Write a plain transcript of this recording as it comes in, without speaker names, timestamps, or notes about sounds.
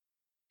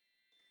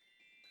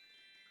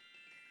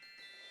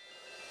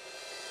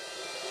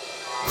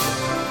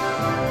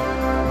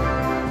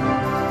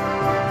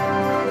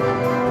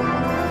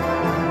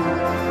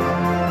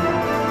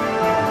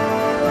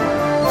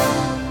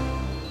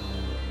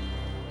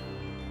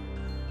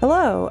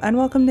Hello, and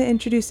welcome to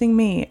Introducing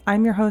Me.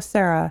 I'm your host,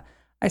 Sarah.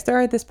 I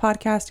started this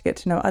podcast to get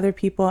to know other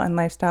people and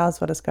lifestyles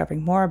while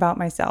discovering more about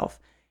myself.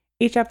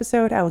 Each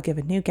episode, I will give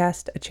a new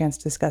guest a chance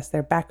to discuss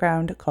their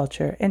background,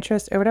 culture,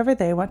 interests, or whatever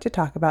they want to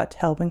talk about to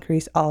help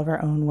increase all of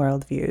our own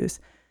worldviews.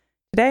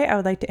 Today, I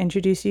would like to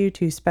introduce you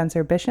to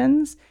Spencer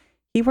Bishens.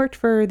 He worked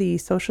for the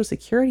Social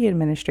Security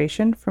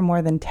Administration for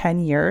more than 10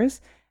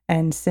 years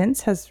and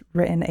since has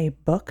written a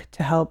book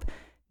to help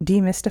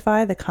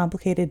demystify the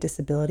complicated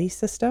disability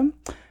system.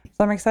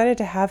 So I'm excited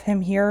to have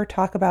him here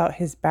talk about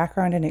his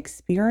background and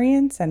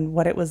experience and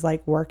what it was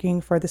like working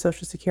for the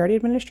Social Security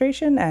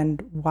Administration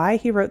and why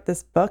he wrote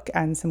this book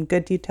and some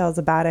good details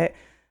about it.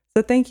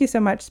 So thank you so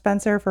much,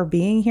 Spencer, for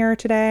being here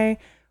today.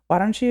 Why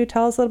don't you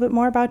tell us a little bit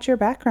more about your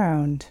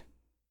background?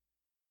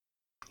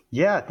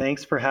 Yeah,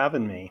 thanks for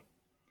having me.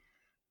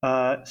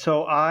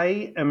 So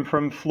I am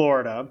from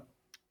Florida,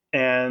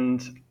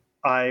 and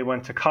I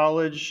went to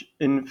college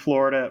in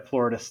Florida at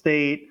Florida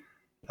State.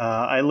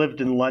 I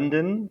lived in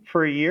London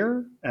for a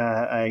year.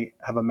 I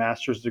have a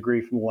master's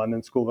degree from the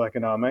London School of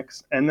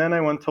Economics. And then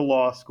I went to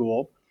law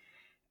school,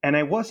 and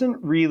I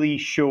wasn't really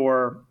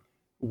sure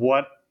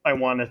what I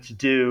wanted to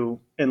do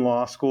in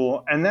law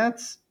school. And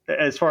that's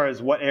as far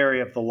as what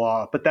area of the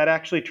law, but that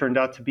actually turned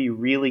out to be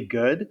really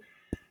good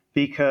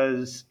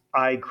because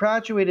I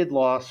graduated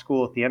law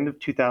school at the end of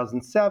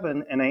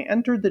 2007 and I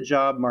entered the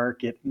job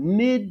market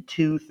mid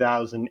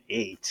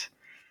 2008.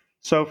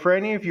 So, for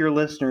any of your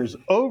listeners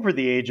over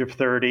the age of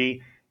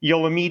 30,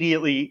 you'll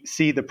immediately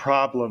see the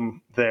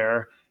problem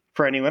there.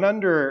 For anyone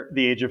under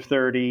the age of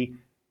 30,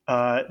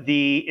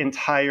 the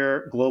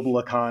entire global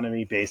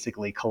economy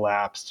basically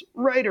collapsed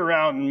right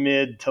around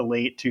mid to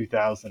late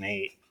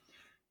 2008.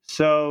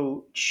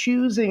 So,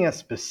 choosing a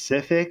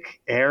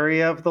specific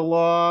area of the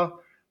law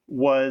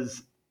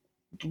was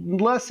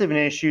less of an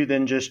issue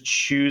than just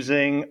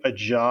choosing a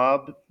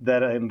job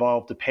that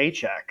involved a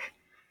paycheck.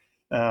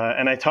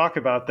 And I talk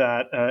about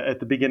that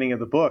at the beginning of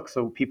the book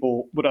so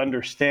people would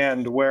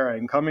understand where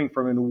I'm coming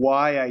from and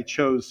why I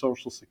chose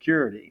Social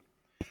Security.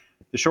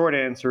 The short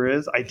answer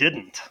is I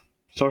didn't.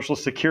 Social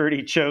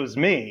Security chose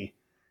me.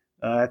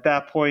 At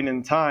that point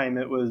in time,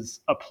 it was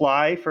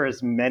apply for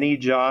as many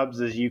jobs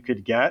as you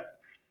could get,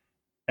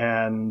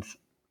 and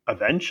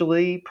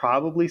eventually,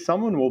 probably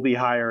someone will be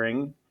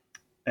hiring.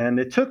 And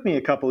it took me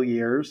a couple of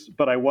years,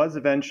 but I was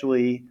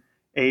eventually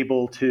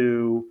able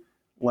to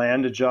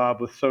land a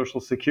job with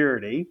Social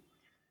Security.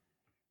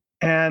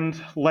 And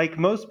like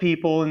most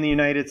people in the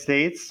United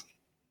States,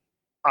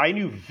 I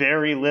knew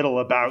very little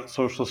about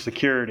Social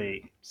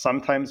Security.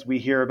 Sometimes we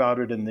hear about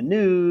it in the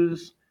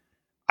news.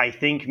 I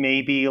think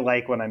maybe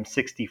like when I'm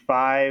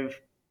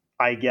 65,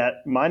 I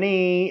get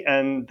money,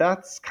 and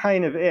that's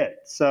kind of it.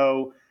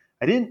 So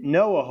I didn't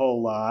know a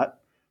whole lot.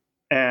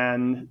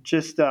 And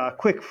just a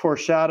quick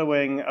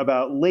foreshadowing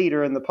about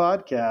later in the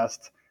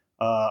podcast,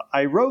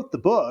 I wrote the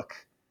book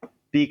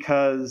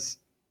because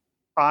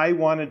I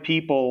wanted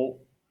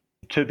people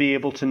to be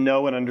able to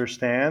know and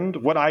understand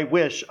what I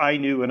wish I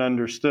knew and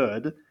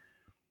understood,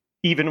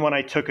 even when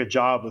I took a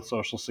job with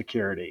Social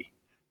Security.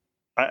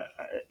 I,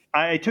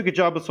 I took a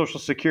job with Social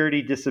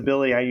Security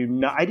disability. I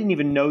didn't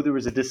even know there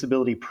was a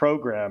disability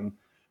program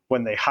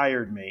when they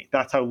hired me.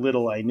 That's how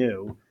little I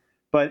knew.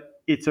 But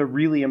it's a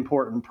really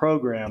important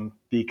program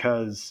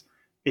because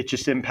it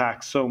just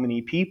impacts so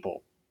many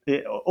people.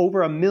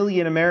 Over a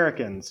million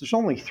Americans, there's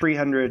only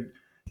 300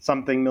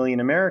 something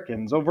million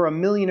Americans, over a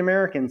million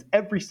Americans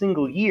every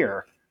single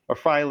year are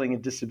filing a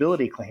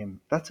disability claim.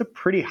 That's a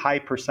pretty high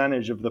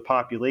percentage of the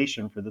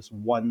population for this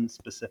one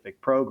specific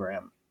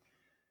program.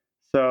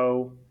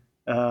 So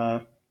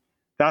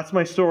that's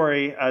my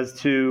story as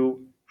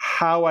to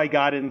how I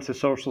got into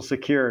Social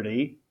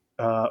Security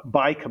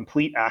by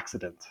complete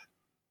accident.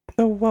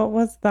 So what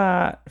was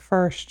that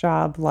first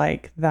job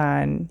like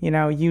then?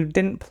 You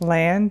didn't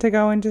plan to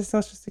go into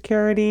Social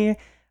Security,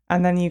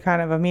 and then you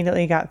kind of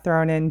immediately got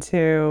thrown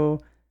into,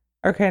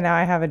 okay, now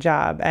I have a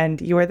job,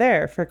 and you were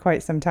there for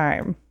quite some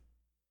time.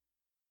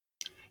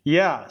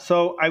 Yeah,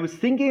 so I was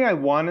thinking I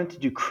wanted to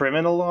do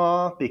criminal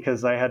law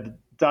because I had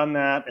done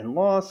that in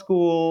law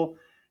school.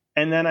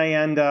 And then I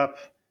end up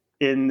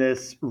in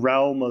this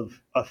realm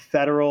of a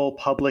federal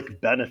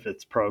public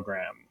benefits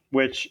program,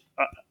 which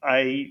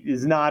I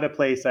is not a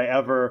place I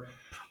ever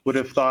would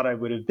have thought I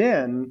would have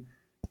been.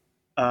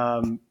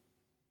 Um,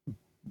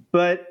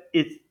 but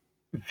it's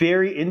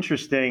very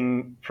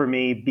interesting for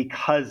me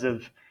because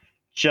of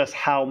just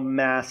how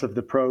massive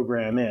the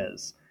program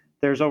is.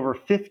 There's over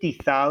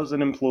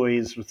 50,000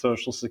 employees with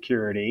Social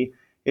Security.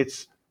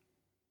 It's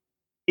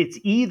it's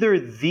either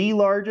the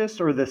largest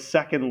or the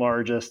second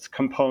largest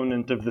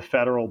component of the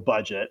federal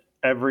budget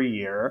every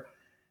year.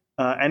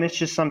 And it's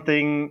just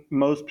something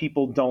most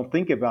people don't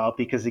think about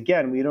because,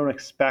 again, we don't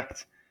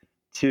expect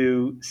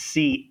to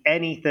see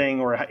anything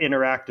or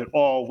interact at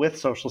all with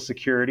Social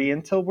Security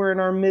until we're in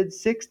our mid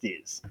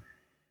 60s.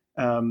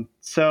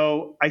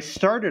 So I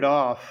started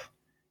off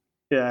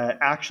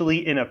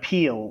actually in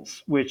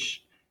appeals,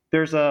 which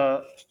there's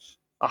a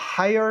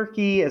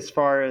hierarchy as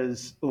far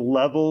as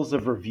levels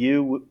of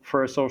review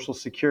for a Social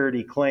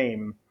Security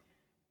claim.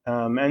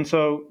 And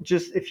so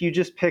just if you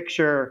just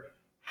picture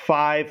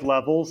 5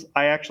 levels,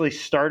 I actually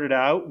started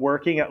out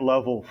working at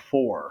level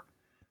 4,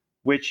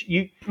 which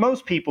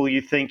most people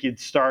you think you'd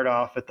start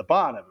off at the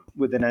bottom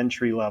with an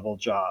entry level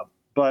job,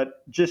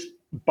 but just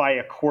by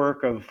a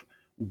quirk of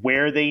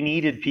where they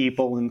needed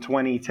people in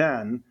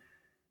 2010,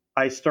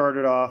 I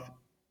started off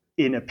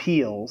in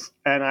appeals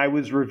and I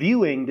was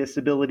reviewing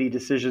disability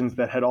decisions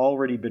that had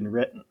already been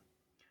written.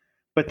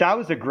 But that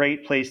was a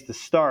great place to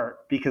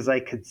start because I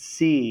could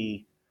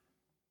see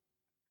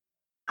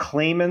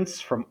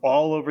claimants from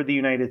all over the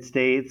United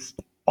States,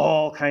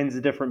 all kinds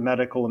of different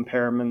medical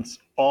impairments,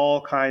 all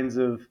kinds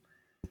of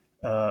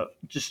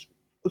just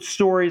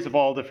stories of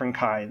all different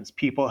kinds.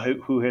 People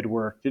who had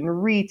worked in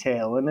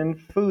retail and in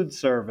food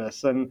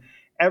service and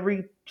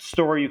every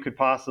story you could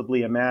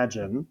possibly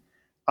imagine,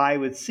 I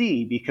would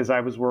see because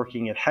I was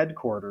working at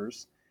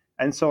headquarters.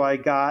 And so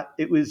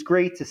it was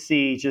great to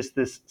see just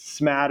this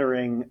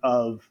smattering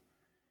of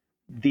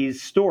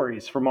these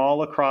stories from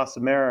all across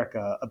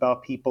America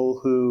about people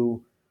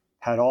who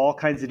had all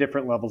kinds of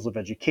different levels of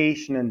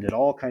education and did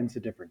all kinds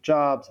of different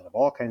jobs and have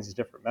all kinds of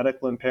different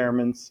medical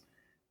impairments.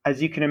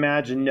 As you can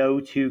imagine, no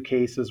two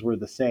cases were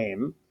the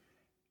same.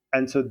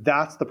 And so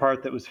that's the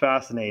part that was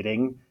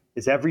fascinating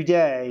is every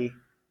day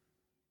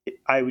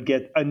I would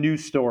get a new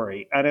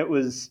story. And it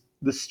was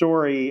the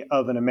story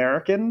of an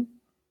American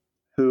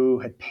who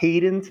had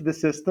paid into the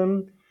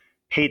system,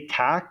 paid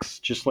tax,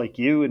 just like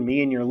you and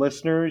me and your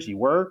listeners. You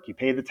work, you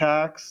pay the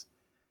tax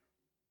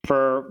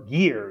for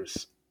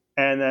years.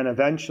 And then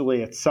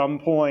eventually, at some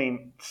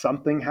point,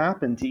 something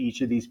happened to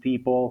each of these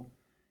people,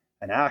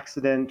 an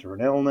accident or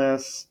an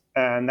illness.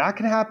 And that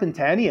can happen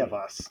to any of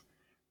us,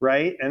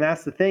 right? And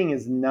that's the thing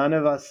is none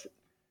of us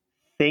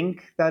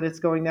think that it's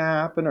going to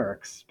happen or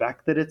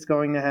expect that it's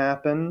going to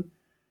happen.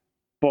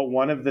 But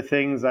one of the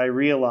things I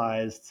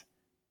realized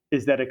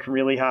is that it can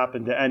really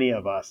happen to any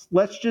of us.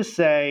 Let's just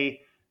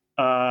say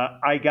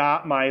I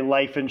got my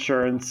life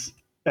insurance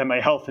and my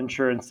health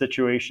insurance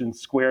situation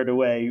squared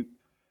away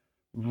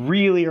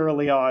really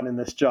early on in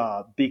this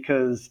job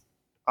because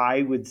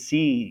I would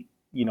see,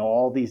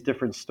 all these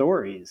different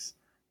stories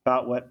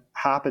about what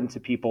happened to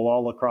people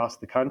all across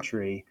the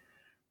country.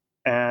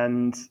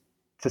 And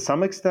to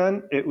some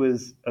extent, it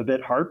was a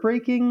bit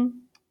heartbreaking,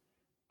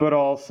 but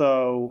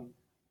also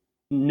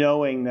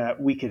knowing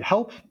that we could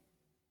help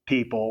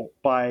people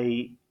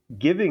by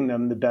giving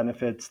them the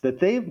benefits that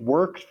they've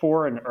worked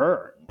for and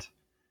earned.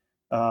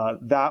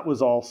 That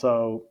was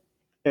also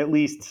at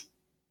least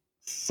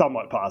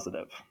somewhat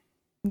positive.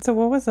 So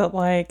what was it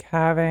like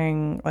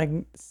having like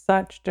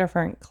such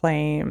different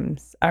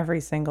claims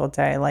every single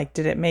day? Like,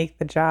 did it make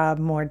the job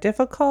more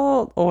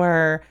difficult,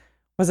 or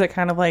was it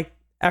kind of like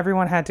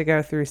everyone had to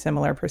go through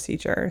similar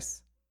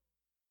procedures?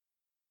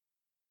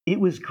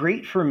 It was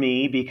great for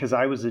me because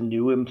I was a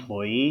new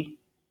employee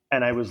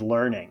and I was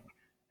learning.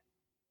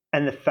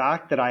 And the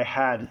fact that I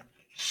had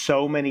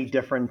so many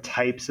different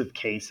types of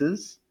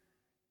cases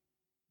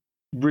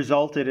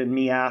resulted in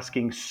me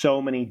asking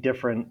so many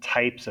different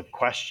types of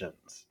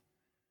questions.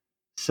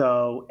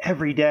 So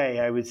every day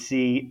I would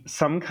see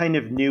some kind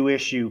of new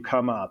issue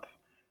come up.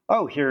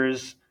 Oh,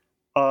 here's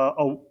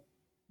a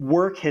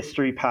work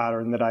history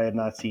pattern that I had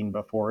not seen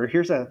before.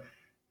 Here's a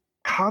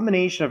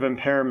combination of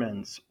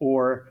impairments.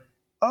 Or,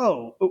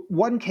 oh,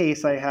 one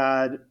case I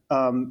had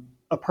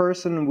a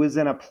person was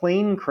in a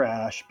plane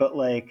crash, but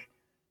like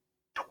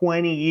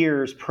 20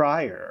 years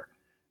prior.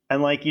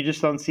 And like you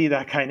just don't see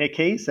that kind of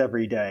case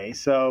every day.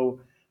 So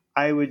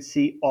I would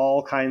see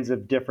all kinds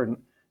of different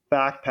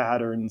fact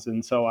patterns.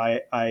 And so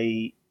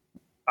I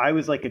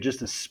was like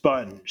just a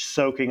sponge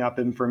soaking up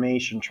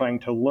information, trying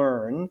to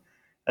learn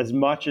as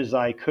much as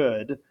I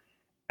could.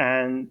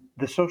 And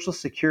the Social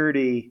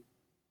Security,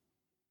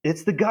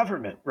 it's the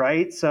government,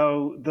 right?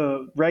 So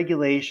the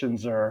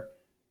regulations are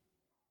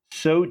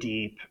so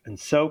deep and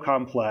so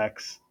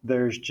complex.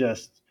 There's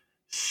just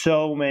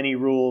so many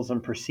rules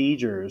and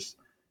procedures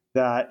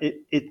that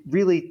it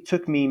really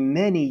took me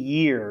many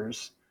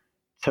years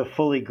to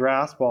fully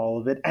grasp all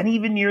of it. And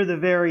even near the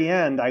very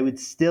end, I would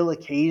still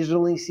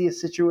occasionally see a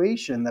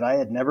situation that I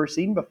had never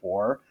seen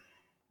before.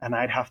 And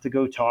I'd have to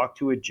go talk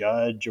to a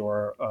judge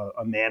or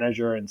a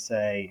manager and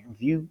say, have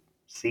you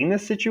seen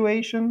this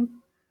situation?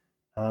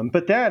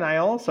 But then I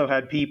also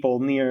had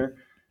people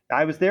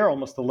I was there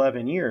almost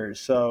 11 years.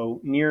 So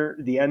near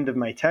the end of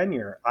my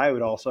tenure, I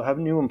would also have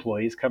new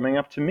employees coming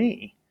up to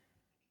me,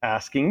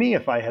 asking me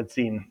if I had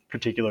seen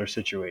particular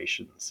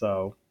situations.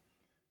 So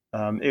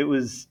it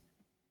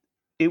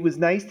was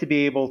nice to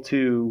be able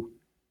to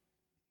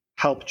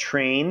help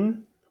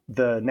train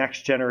the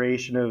next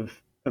generation of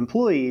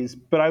employees,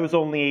 but I was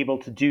only able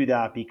to do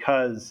that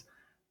because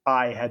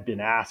I had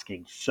been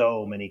asking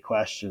so many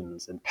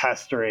questions and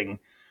pestering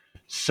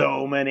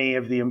so many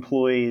of the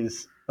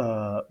employees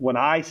when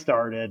I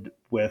started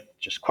with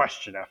just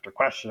question after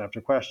question after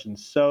question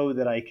so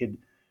that I could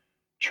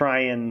try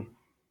and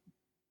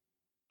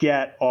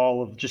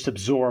just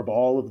absorb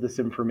all of this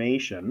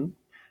information.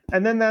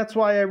 And then that's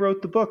why I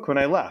wrote the book when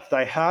I left.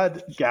 I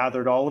had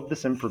gathered all of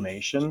this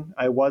information.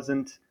 I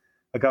wasn't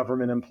a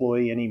government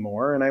employee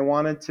anymore. And I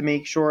wanted to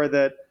make sure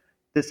that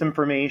this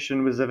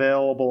information was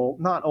available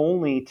not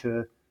only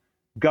to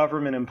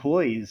government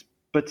employees,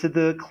 but to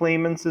the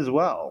claimants as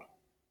well.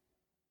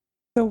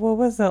 So, what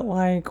was it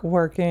like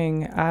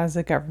working as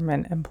a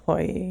government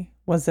employee?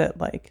 Was it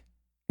like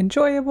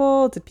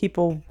enjoyable? Did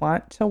people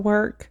want to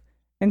work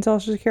in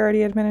Social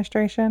Security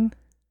Administration?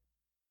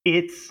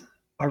 It's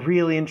a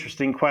really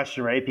interesting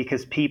question, right?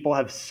 Because people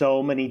have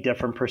so many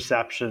different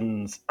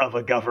perceptions of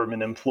a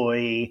government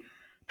employee,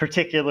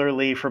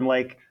 particularly from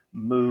like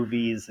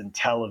movies and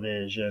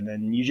television.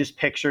 And you just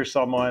picture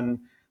someone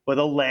with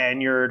a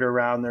lanyard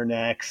around their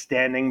neck,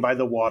 standing by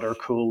the water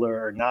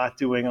cooler, not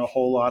doing a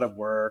whole lot of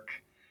work.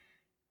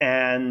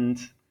 And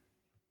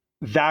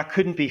that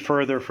couldn't be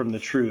further from the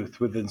truth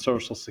within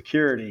Social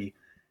Security.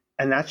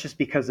 And that's just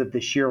because of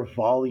the sheer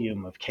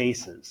volume of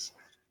cases.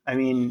 I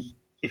mean,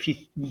 if you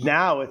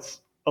now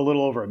it's a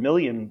little over 1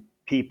 million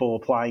people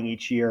applying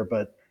each year,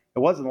 but it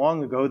wasn't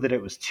long ago that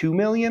it was 2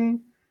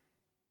 million.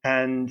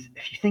 And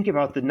if you think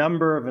about the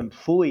number of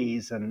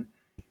employees and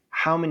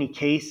how many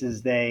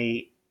cases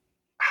they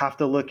have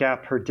to look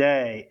at per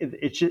day,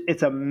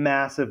 it's a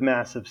massive,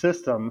 massive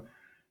system.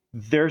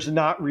 There's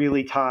not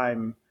really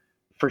time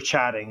for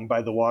chatting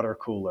by the water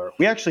cooler.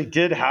 We actually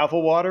did have a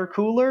water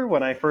cooler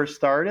when I first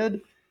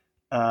started.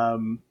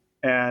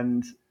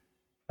 And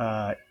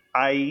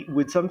I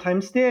would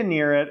sometimes stand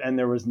near it, and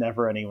there was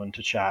never anyone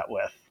to chat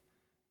with.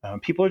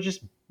 People are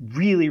just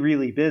really,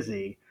 really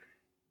busy.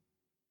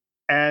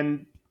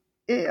 And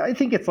I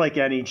think it's like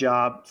any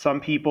job.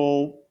 Some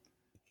people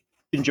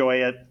enjoy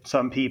it.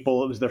 Some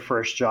people, it was their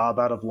first job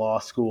out of law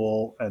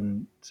school.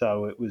 And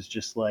so it was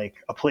just like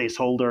a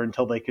placeholder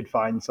until they could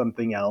find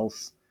something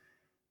else.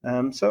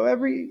 So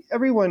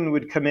everyone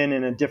would come in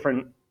a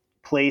different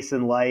place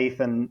in life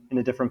and in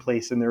a different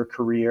place in their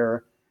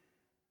career.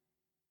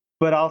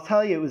 But I'll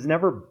tell you, it was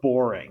never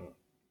boring.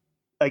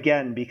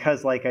 Again,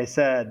 because like I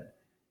said,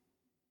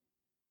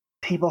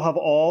 people have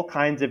all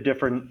kinds of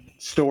different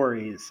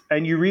stories,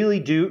 and you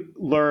really do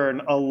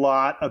learn a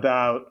lot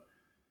about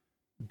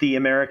the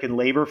American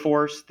labor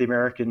force, the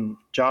American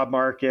job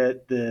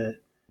market,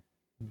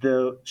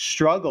 the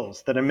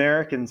struggles that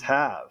Americans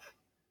have.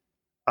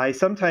 I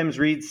sometimes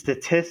read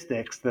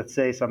statistics that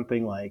say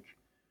something like,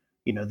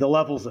 the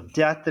levels of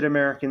debt that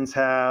Americans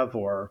have,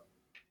 or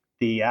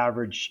the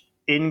average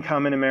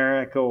income in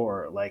America,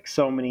 or like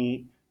so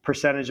many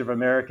percentage of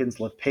Americans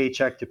live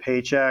paycheck to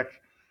paycheck.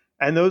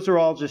 And those are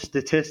all just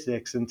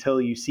statistics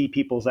until you see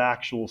people's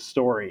actual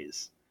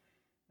stories.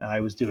 I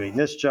was doing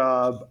this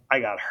job, I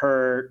got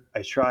hurt,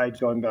 I tried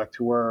going back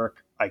to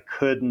work, I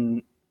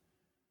couldn't,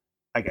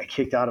 I got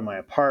kicked out of my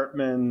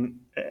apartment.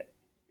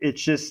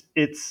 It's just,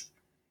 it,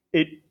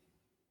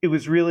 it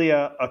was really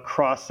a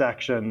cross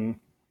section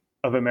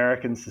of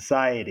American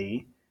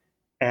society.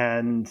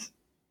 And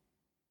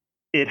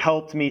it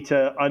helped me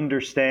to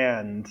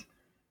understand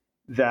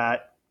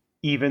that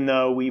even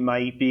though we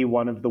might be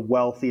one of the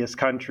wealthiest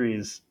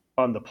countries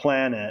on the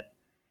planet,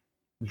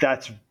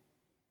 that's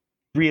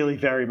really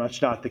very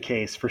much not the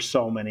case for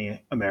so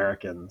many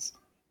Americans.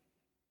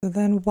 So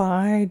then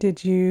why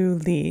did you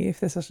leave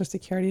the Social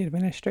Security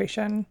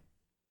Administration?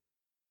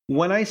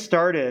 When I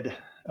started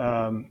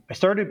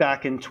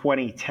back in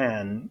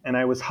 2010, and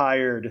I was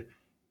hired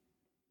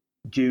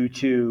due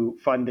to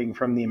funding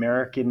from the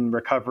American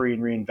Recovery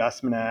and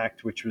Reinvestment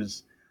Act, which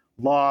was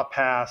law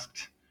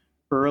passed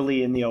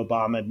early in the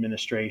Obama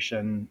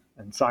administration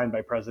and signed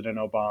by President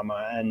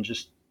Obama, and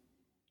just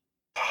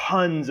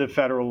tons of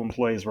federal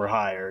employees were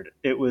hired.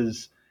 It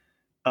was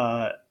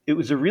a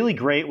really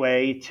great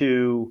way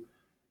to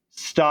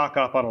stock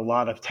up on a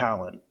lot of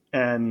talent.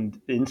 And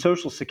in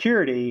Social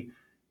Security,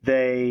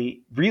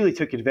 they really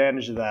took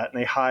advantage of that,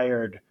 and they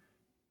hired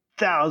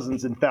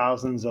thousands and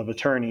thousands of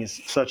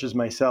attorneys, such as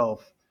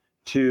myself,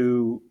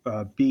 to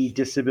be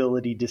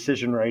disability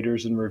decision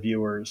writers and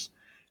reviewers.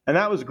 And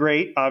that was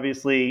great,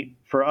 obviously,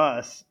 for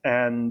us.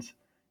 And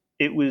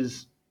it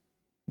was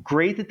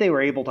great that they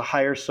were able to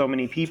hire so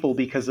many people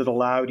because it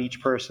allowed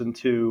each person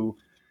to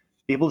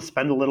be able to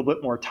spend a little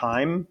bit more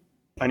time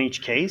on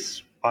each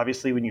case.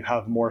 Obviously, when you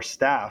have more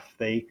staff,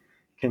 they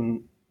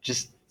can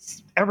just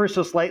ever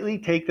so slightly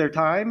take their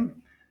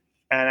time.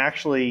 And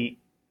actually,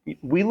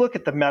 we look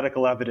at the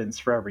medical evidence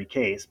for every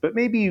case, but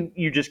maybe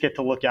you just get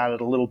to look at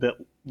it a little bit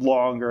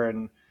longer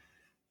and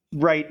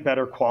write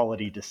better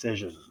quality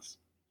decisions.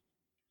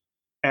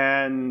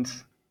 And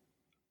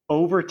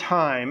over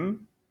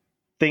time,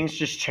 things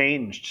just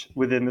changed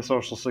within the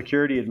Social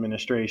Security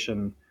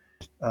Administration.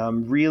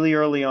 Really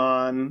early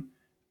on,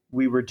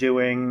 we were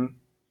doing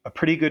a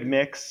pretty good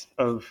mix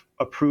of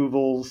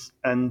approvals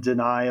and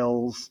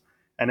denials.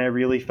 And I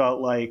really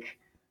felt like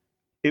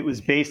it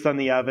was based on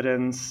the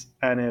evidence.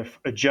 And if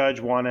a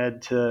judge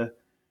wanted to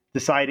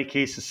decide a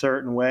case a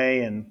certain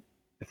way, and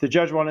if the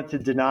judge wanted to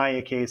deny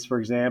a case, for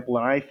example,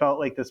 and I felt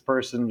like this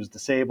person was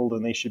disabled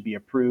and they should be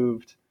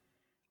approved,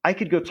 I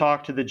could go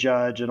talk to the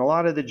judge. And a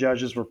lot of the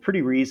judges were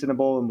pretty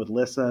reasonable and would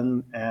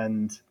listen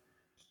and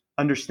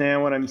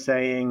understand what I'm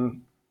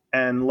saying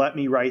and let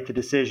me write the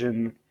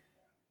decision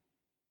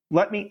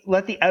let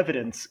the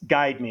evidence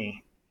guide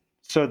me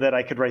so that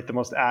I could write the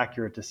most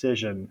accurate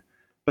decision.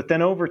 But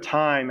then over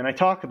time, and I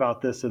talk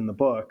about this in the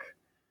book,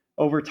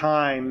 over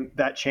time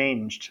that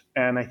changed.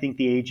 And I think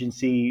the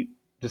agency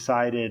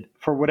decided,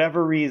 for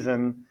whatever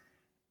reason,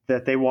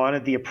 that they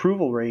wanted the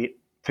approval rate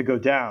to go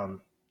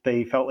down.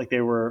 They felt like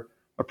they were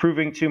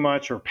approving too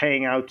much or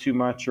paying out too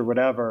much or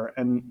whatever.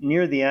 And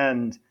near the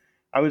end,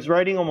 I was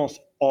writing almost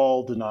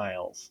all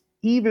denials,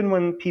 even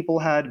when people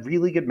had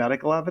really good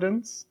medical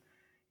evidence,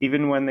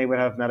 even when they would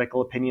have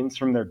medical opinions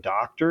from their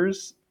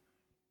doctors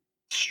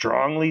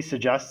strongly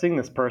suggesting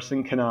this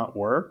person cannot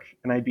work.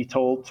 And I'd be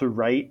told to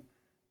write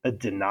a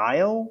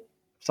denial,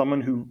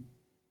 someone who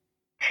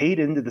paid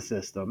into the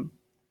system,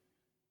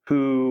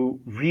 who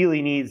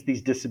really needs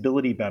these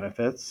disability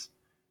benefits,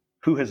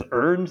 who has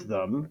earned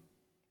them,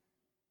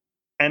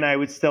 and I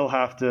would still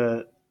have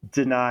to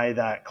deny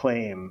that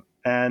claim.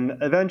 And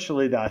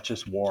eventually that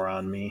just wore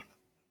on me.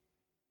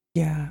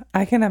 Yeah,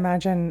 I can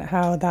imagine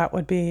how that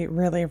would be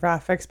really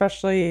rough,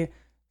 especially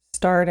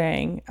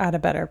starting at a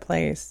better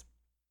place.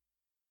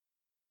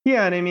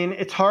 Yeah, and I mean,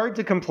 it's hard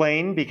to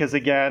complain because,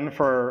 again,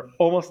 for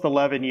almost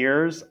 11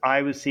 years,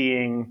 I was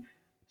seeing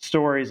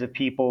stories of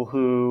people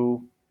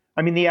who,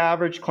 I mean, the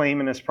average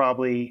claimant is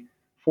probably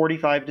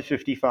 45 to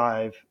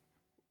 55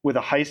 with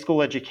a high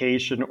school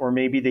education, or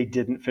maybe they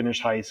didn't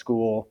finish high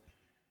school.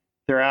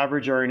 Their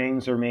average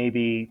earnings are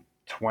maybe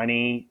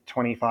 20,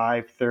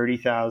 25,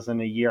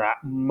 30,000 a year at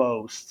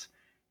most.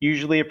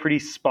 Usually a pretty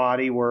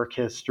spotty work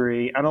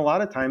history. And a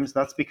lot of times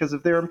that's because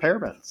of their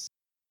impairments,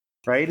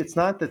 right? It's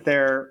not that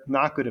they're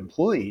not good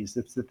employees,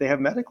 it's that they have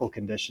medical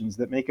conditions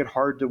that make it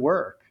hard to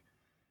work.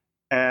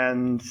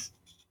 And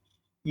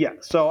yeah,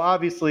 so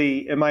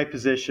obviously, in my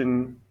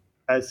position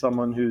as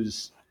someone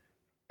who's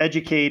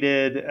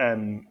educated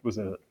and was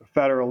a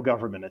federal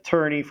government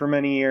attorney for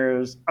many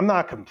years, I'm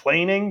not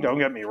complaining, don't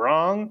get me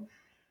wrong,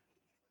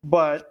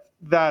 but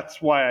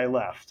that's why I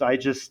left. I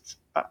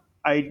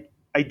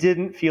I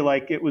didn't feel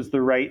like it was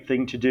the right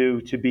thing to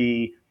do to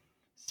be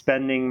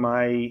spending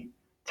my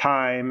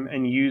time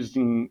and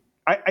using.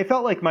 I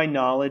felt like my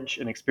knowledge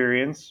and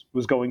experience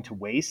was going to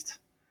waste,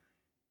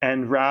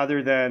 and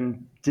rather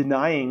than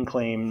denying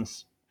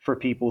claims for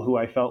people who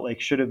I felt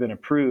like should have been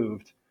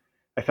approved,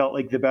 I felt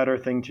like the better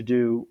thing to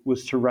do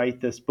was to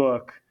write this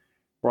book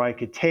where I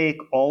could take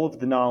all of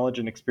the knowledge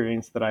and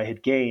experience that I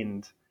had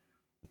gained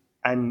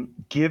and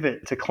give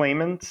it to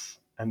claimants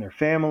and their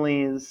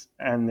families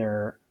and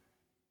their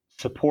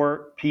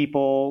support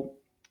people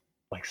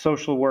like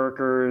social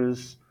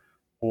workers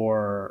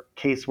or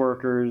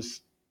caseworkers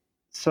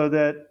so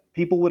that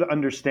people would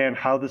understand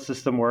how the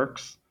system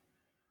works,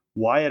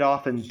 why it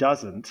often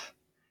doesn't,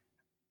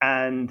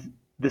 and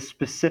the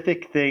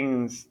specific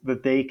things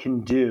that they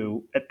can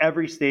do at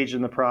every stage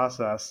in the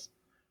process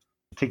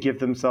to give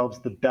themselves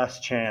the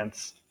best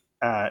chance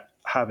at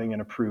having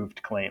an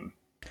approved claim.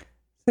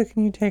 So,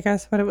 can you take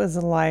us what it was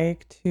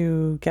like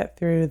to get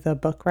through the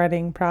book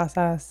writing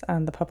process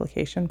and the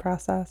publication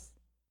process?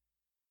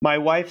 My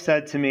wife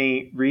said to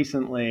me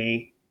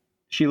recently,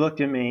 she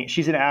looked at me,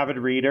 she's an avid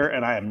reader,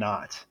 and I am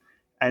not.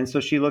 And so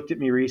she looked at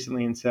me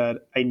recently and said,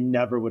 I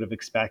never would have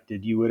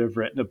expected you would have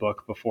written a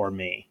book before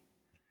me.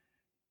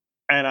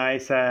 And I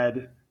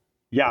said,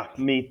 yeah,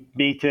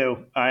 me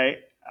too.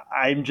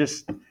 I'm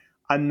just,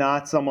 I'm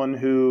not someone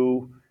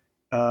who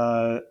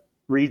uh,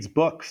 reads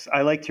books.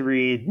 I like to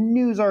read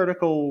news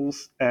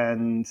articles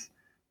and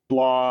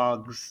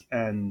blogs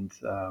and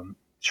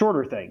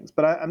shorter things,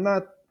 but I'm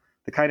not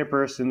the kind of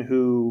person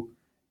who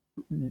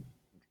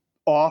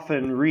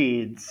often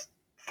reads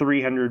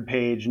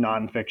 300-page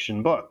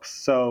nonfiction books.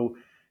 So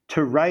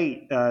to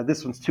write,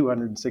 this one's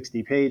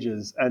 260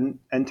 pages,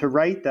 and to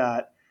write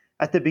that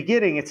at the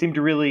beginning, it seemed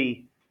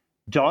really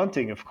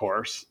daunting, of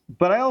course,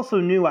 but I also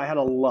knew I had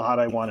a lot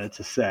I wanted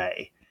to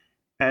say.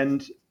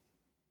 And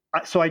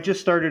so I just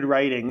started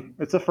writing.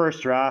 It's a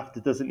first draft.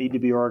 It doesn't need to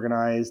be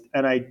organized.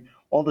 And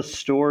all the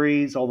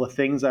stories, all the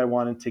things I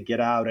wanted to get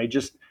out, I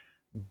just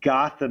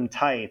got them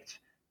typed.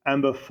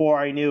 And before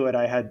I knew it,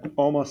 I had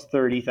almost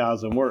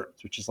 30,000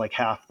 words, which is like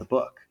half the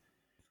book.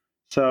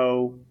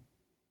 So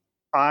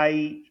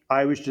I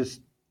was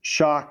just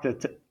shocked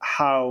at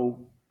how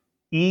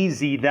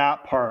easy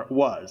that part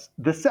was.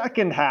 The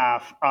second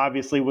half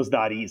obviously was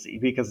not easy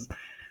because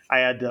I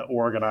had to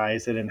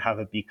organize it and have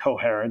it be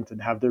coherent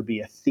and have there be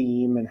a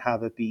theme and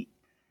have it be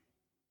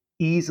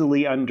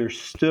easily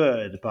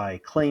understood by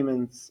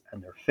claimants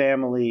and their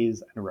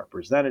families and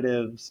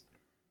representatives.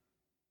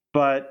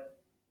 But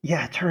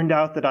yeah, it turned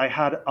out that I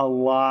had a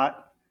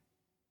lot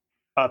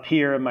up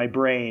here in my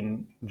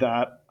brain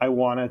that I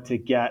wanted to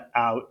get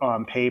out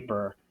on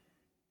paper.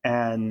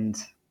 And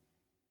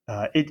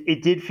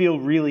it did feel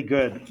really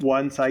good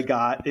once I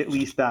got at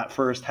least that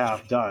first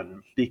half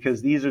done,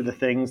 because these are the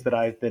things that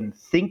I've been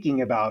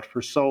thinking about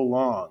for so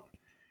long.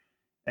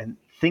 And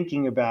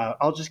thinking about,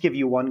 I'll just give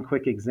you one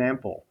quick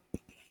example.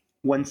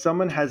 When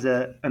someone has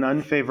an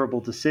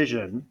unfavorable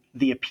decision,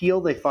 the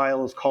appeal they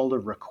file is called a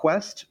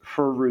request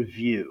for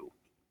review.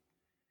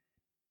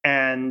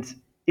 And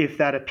if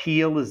that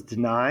appeal is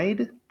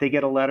denied, they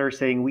get a letter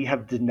saying, "We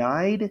have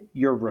denied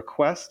your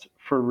request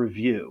for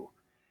review."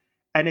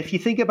 And if you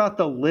think about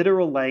the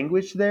literal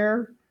language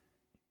there,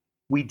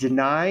 "We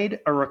denied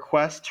a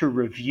request to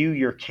review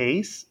your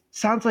case,"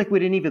 sounds like we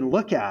didn't even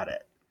look at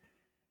it.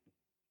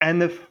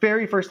 And the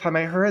very first time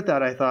I heard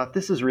that, I thought,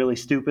 this is really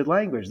stupid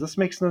language. This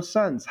makes no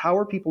sense. How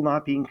are people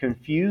not being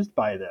confused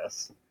by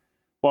this?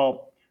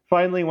 Well,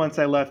 finally, once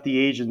I left the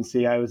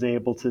agency, I was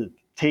able to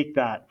take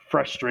that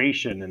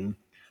frustration and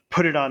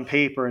put it on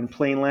paper in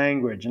plain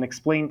language and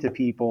explain to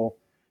people,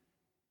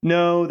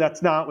 no,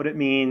 that's not what it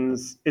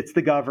means. It's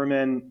the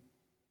government.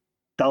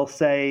 They'll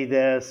say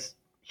this.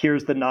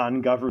 Here's the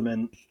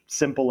non-government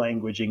simple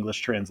language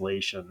English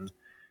translation.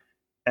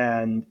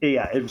 And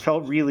yeah, it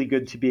felt really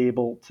good to be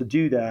able to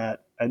do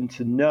that and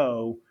to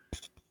know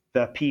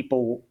that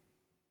people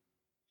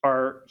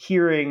are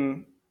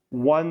hearing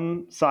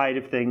one side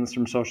of things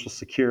from Social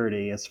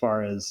Security as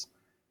far as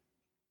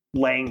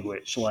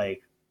language,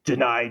 like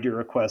denied your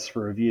request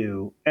for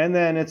review. And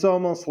then it's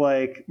almost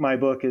like my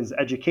book is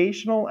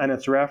educational and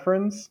it's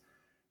reference,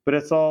 but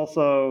it's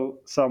also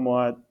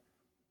somewhat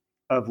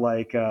of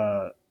like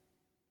a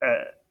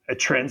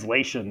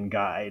translation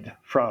guide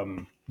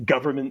from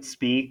government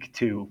speak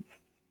to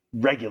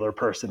regular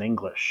person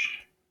English.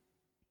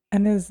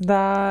 And is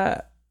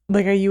that,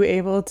 like, are you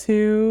able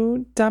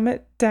to dumb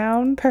it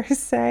down per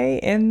se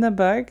in the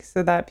book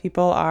so that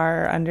people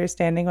are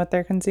understanding what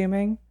they're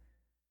consuming?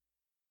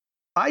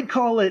 I'd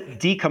call it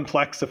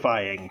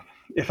decomplexifying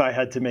if I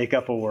had to make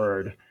up a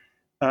word.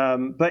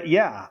 But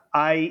yeah,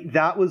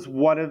 it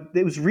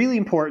was really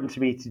important to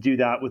me to do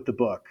that with the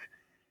book.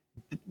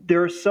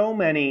 There are so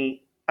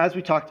many, as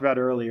we talked about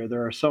earlier,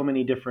 there are so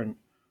many different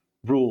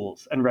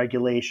rules and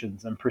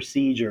regulations and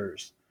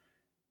procedures.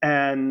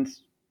 And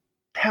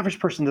the average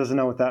person doesn't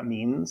know what that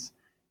means.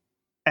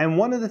 And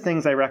one of the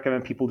things I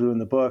recommend people do in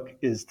the book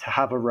is to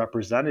have a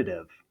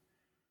representative.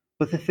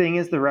 But the thing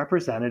is, the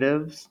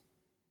representatives,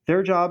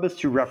 their job is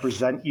to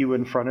represent you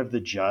in front of the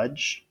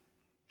judge.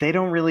 They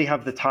don't really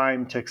have the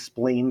time to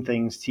explain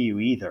things to you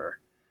either.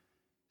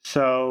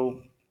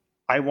 So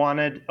I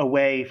wanted a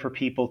way for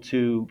people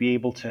to be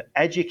able to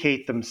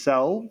educate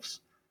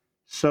themselves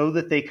so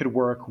that they could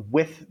work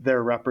with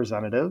their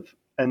representative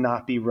and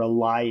not be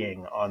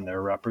relying on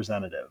their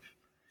representative.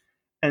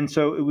 And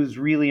so it was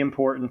really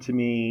important to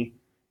me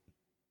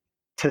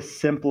to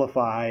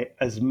simplify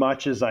as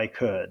much as I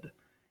could,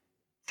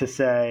 to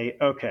say,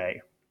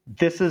 okay,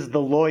 this is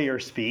the lawyer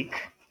speak,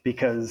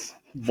 because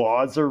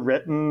laws are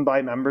written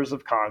by members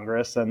of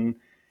Congress and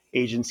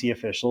agency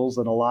officials,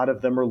 and a lot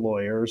of them are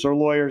lawyers, or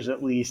lawyers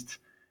at least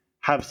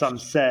have some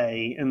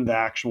say in the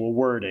actual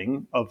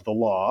wording of the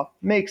law.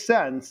 Makes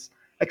sense,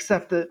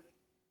 except that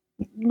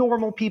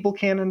normal people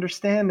can't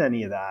understand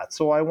any of that.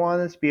 So I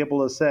wanted to be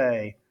able to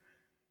say,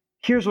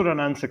 here's what an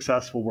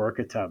unsuccessful work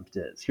attempt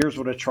is. Here's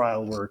what a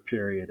trial work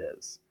period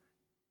is.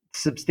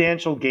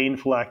 Substantial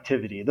gainful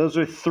activity. Those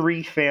are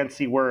three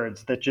fancy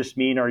words that just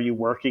mean, are you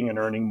working and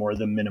earning more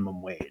than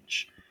minimum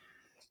wage?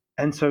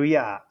 And so,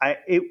 yeah,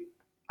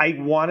 I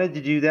wanted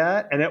to do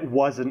that, and it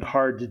wasn't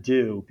hard to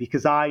do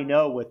because I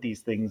know what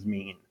these things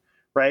mean,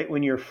 right?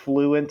 When you're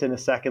fluent in a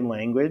second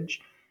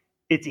language,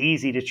 it's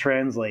easy to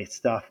translate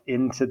stuff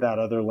into that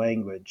other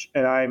language.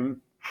 And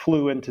I'm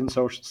fluent in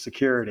Social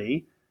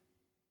Security.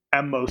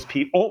 And most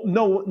people,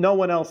 no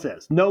one else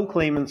is. No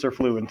claimants are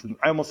fluent.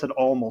 I almost said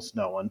almost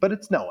no one, but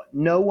it's no one.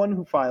 No one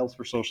who files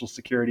for Social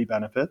Security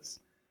benefits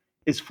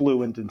is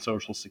fluent in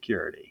Social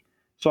Security.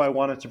 So I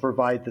wanted to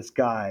provide this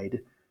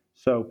guide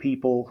so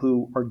people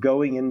who are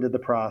going into the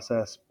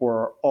process or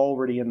are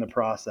already in the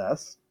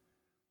process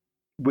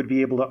would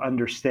be able to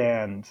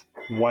understand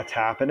what's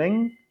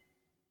happening,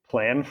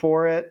 plan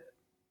for it,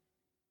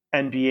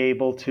 and be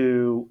able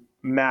to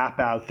map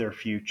out their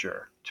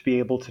future, to be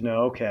able to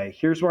know, okay,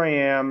 here's where I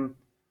am.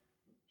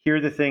 Here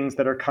are the things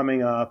that are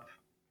coming up.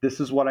 This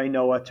is what I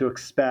know what to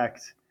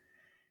expect.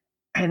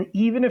 And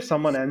even if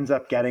someone ends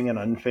up getting an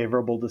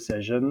unfavorable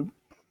decision,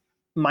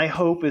 my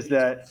hope is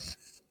that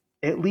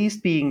at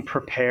least being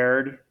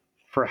prepared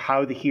for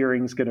how the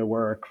hearing's going to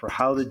work, for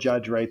how the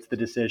judge writes the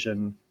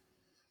decision,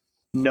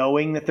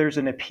 knowing that there's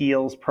an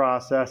appeals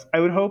process. I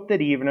would hope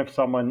that even if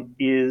someone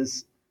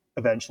is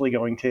eventually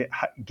going to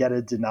get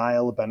a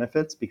denial of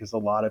benefits, because a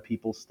lot of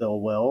people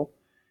still will,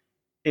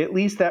 at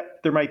least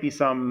that there might be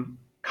some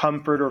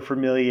comfort or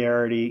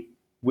familiarity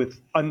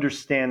with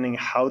understanding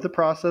how the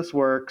process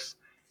works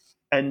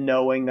and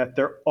knowing that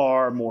there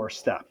are more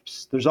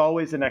steps. There's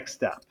always a next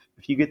step.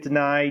 If you get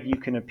denied, you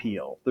can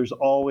appeal. There's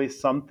always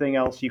something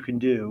else you can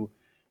do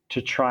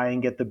to try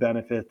and get the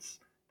benefits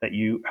that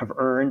you have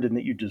earned and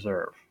that you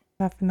deserve.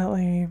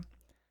 Definitely.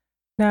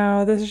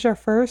 Now, this is your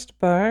first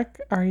book.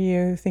 Are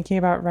you thinking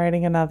about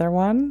writing another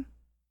one?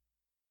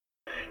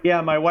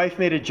 Yeah, my wife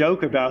made a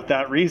joke about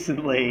that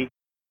recently.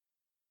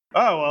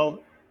 Oh,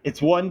 well, it's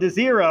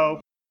 1-0.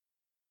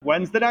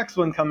 When's the next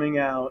one coming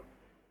out?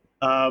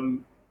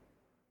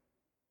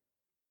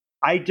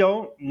 I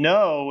don't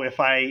know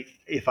if I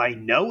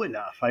know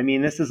enough. I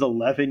mean, this is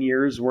 11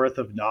 years worth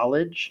of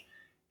knowledge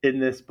in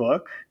this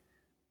book.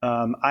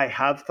 I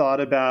have thought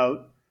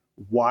about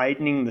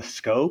widening the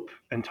scope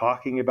and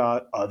talking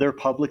about other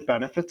public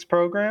benefits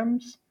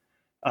programs,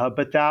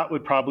 but that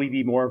would probably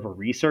be more of a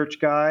research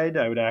guide.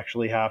 I would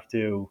actually have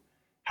to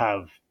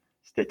have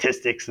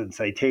statistics and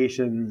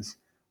citations.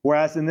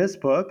 Whereas in this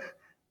book,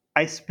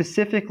 I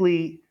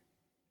specifically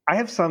I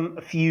have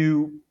a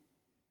few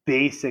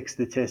basic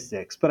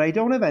statistics, but I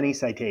don't have any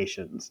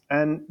citations.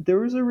 And there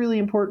was a really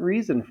important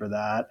reason for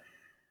that.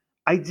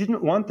 I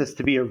didn't want this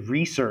to be a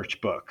research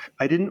book.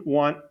 I didn't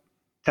want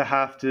to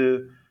have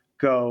to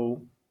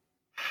go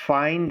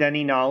find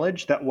any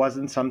knowledge that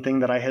wasn't something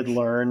that I had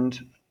learned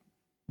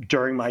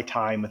during my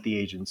time with the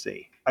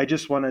agency. I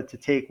just wanted to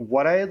take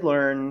what I had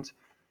learned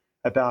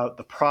about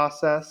the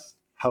process,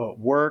 how it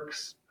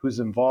works, who's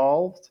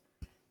involved,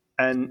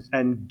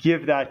 and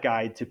give that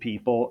guide to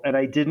people. And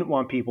I didn't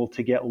want people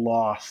to get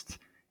lost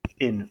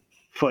in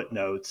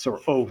footnotes or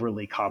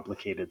overly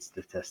complicated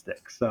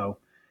statistics. So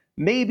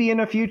maybe in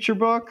a future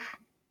book,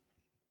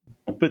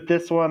 but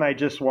this one I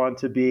just want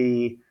to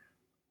be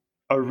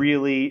a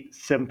really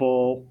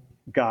simple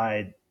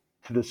guide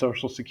to the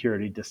Social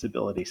Security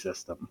disability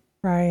system.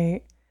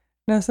 Right.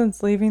 Now,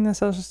 since leaving the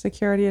Social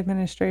Security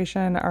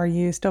Administration, are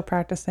you still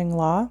practicing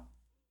law?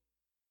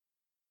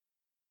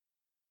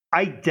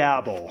 I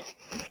dabble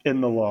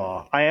in the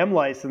law. I am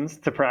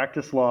licensed to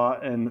practice law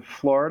in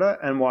Florida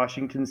and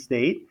Washington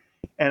State,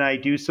 and I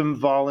do some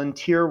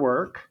volunteer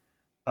work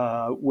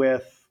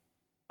with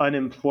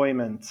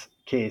unemployment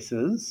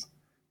cases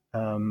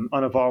on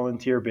a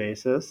volunteer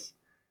basis.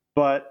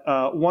 But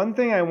one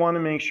thing I want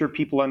to make sure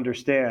people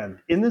understand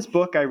in this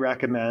book, I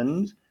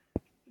recommend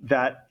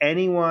that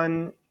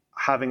anyone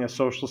having a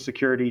Social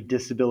Security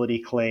disability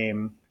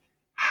claim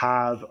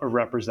have a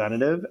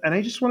representative. And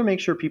I just want to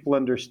make sure people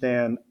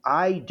understand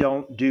I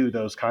don't do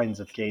those kinds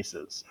of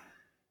cases.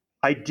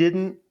 I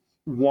didn't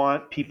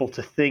want people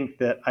to think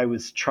that I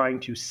was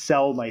trying to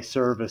sell my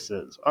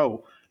services.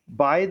 Oh,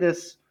 buy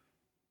this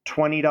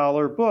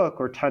 $20 book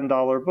or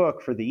 $10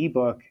 book for the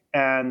ebook.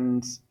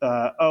 And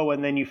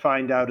and then you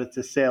find out it's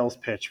a sales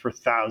pitch for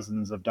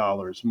thousands of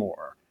dollars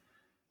more.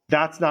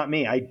 That's not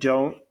me. I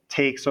don't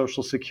take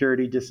Social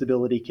Security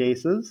disability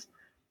cases.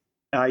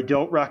 I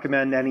don't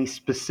recommend any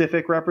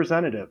specific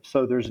representative.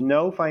 So there's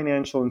no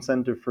financial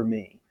incentive for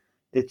me.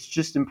 It's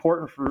just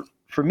important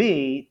for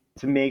me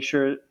to make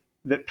sure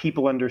that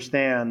people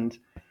understand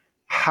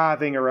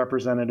having a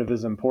representative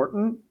is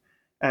important.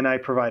 And I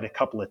provide a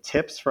couple of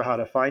tips for how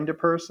to find a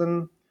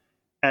person.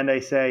 And I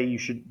say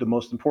the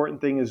most important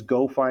thing is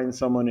go find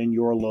someone in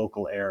your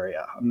local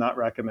area. I'm not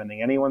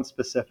recommending anyone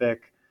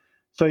specific.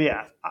 So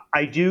yeah,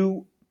 I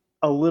do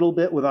a little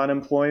bit with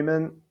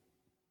unemployment,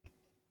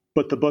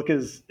 but the book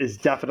is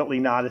definitely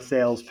not a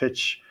sales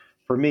pitch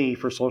for me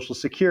for Social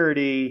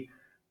Security.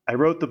 I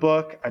wrote the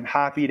book. I'm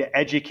happy to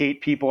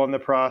educate people on the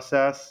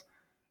process,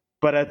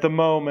 but at the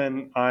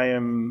moment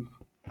I'm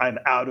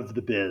out of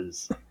the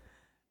biz.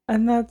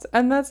 And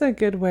that's a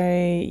good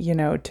way,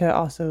 to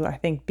also, I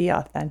think, be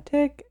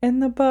authentic in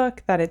the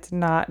book, that it's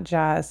not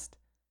just,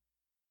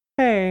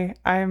 hey,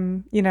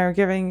 I'm,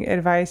 giving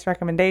advice,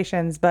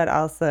 recommendations, but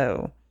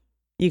also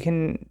you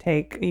can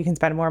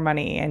spend more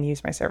money and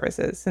use my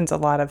services, since a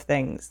lot of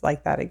things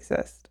like that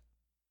exist.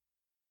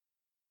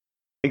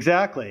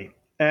 Exactly.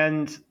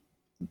 And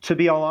to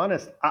be all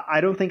honest,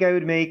 I don't think I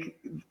would make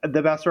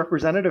the best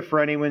representative for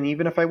anyone,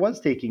 even if I was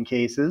taking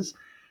cases,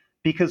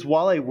 because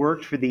while I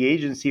worked for the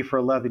agency for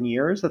 11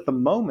 years, at the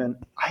moment,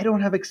 I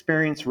don't have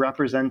experience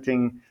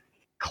representing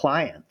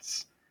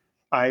clients.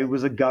 I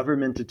was a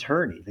government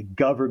attorney. The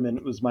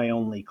government was my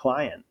only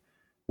client.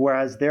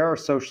 Whereas there are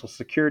Social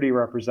Security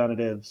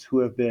representatives who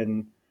have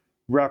been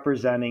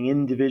representing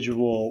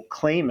individual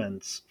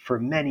claimants for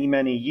many,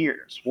 many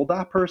years. Well,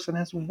 that person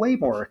has way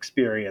more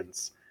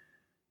experience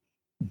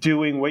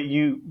doing what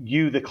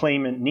the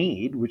claimant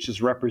need, which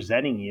is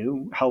representing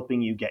you,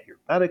 helping you get your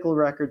medical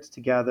records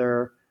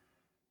together,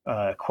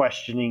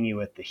 questioning you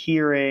at the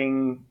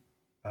hearing,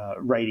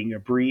 writing a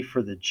brief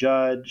for the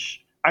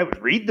judge. I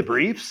would read the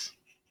briefs,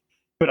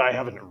 but I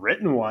haven't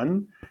written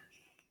one.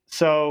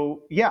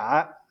 So,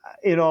 yeah,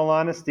 in all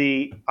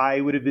honesty,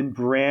 I would have been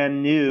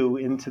brand new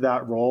into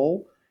that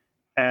role.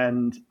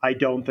 And I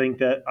don't think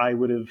that I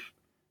would have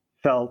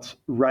felt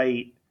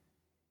right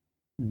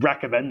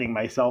recommending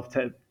myself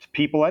to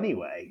people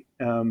anyway.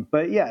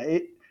 But yeah,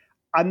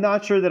 I'm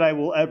not sure that I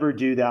will ever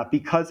do that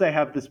because I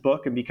have this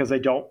book and because I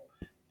don't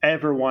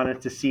ever want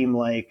it to seem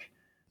like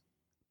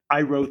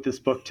I wrote this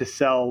book to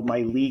sell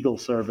my legal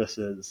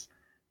services.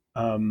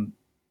 Um,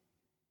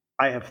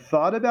 I have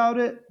thought about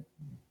it,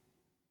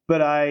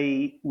 but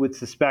I would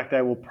suspect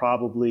I will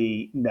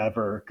probably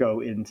never go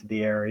into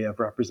the area of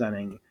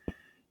representing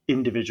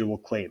individual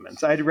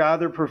claimants. I'd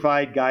rather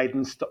provide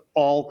guidance to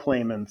all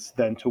claimants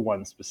than to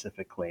one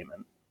specific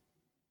claimant.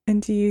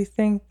 And do you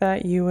think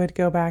that you would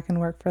go back and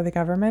work for the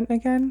government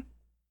again?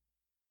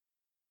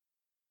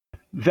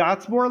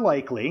 That's more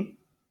likely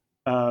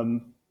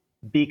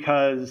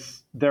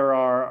because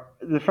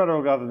the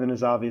federal government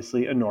is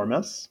obviously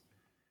enormous.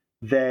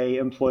 They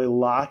employ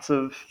lots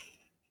of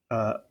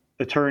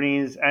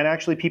attorneys and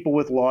actually people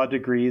with law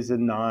degrees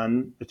in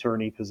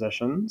non-attorney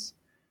positions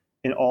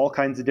in all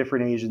kinds of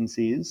different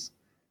agencies.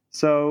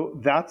 So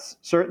that's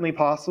certainly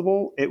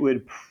possible. It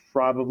would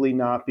probably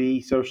not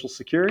be Social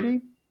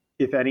Security.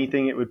 If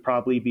anything, it would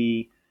probably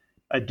be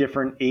a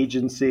different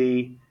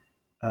agency.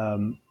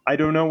 I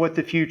don't know what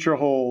the future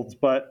holds,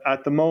 but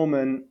at the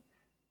moment,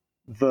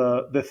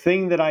 the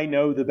thing that I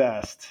know the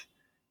best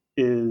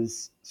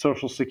is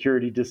Social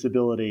Security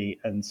disability.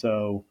 And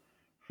so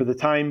for the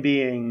time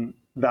being,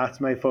 that's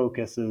my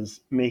focus,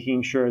 is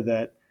making sure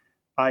that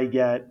I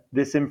get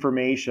this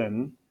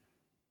information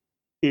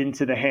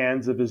into the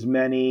hands of as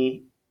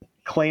many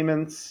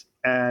claimants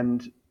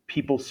and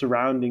people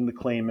surrounding the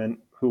claimant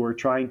who are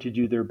trying to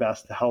do their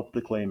best to help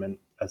the claimant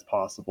as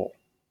possible.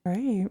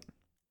 Right.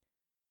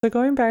 So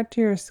going back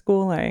to your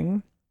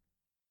schooling,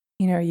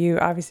 you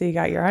obviously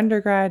got your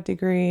undergrad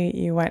degree,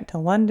 you went to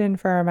London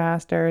for a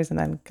master's, and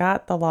then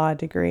got the law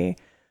degree.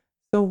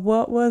 So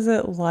what was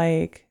it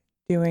like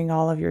doing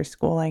all of your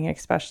schooling,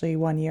 especially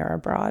 1 year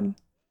abroad?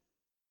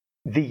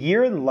 The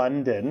year in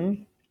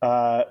London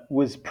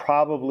was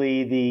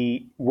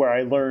probably where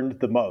I learned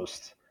the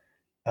most.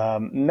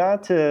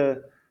 Not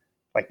to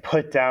like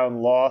put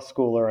down law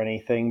school or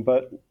anything,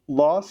 but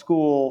law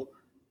school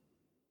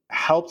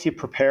helps you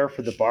prepare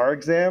for the bar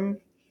exam,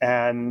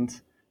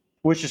 and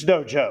which is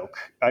no joke.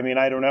 I mean,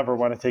 I don't ever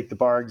want to take the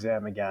bar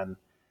exam again.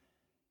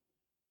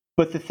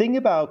 But the thing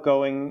about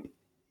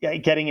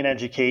getting an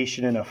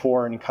education in a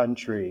foreign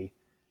country,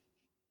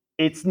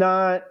 it's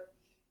not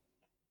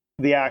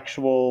the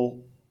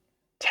actual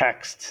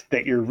text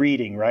that you're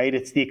reading, right?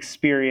 It's the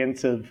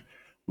experience of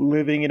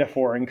living in a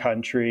foreign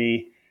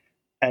country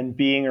and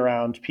being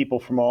around people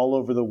from all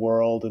over the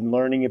world and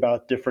learning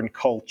about different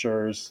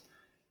cultures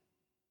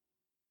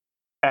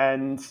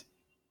and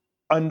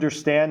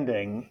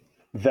understanding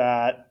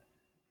that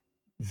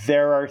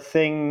there are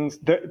things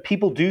that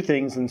people do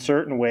things in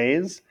certain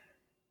ways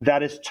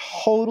that is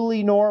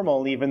totally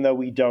normal, even though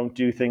we don't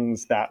do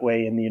things that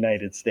way in the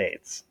United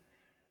States.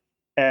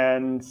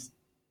 And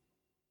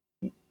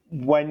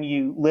when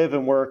you live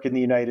and work in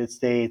the United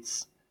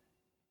States,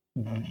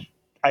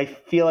 I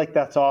feel like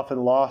that's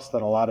often lost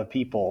on a lot of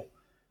people,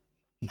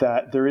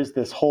 that there is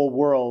this whole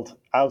world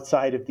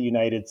outside of the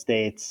United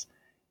States,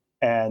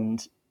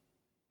 and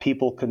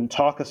people can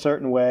talk a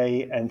certain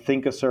way and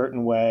think a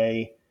certain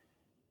way.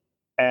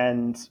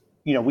 And,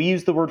 we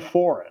use the word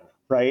foreign,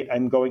 right?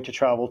 I'm going to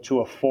travel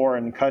to a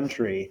foreign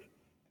country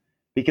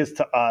because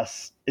to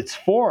us it's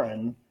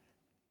foreign.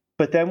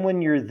 But then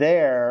when you're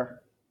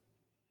there,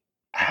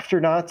 after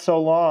not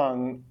so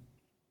long,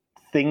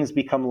 things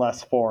become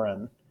less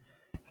foreign.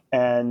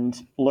 And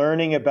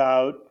learning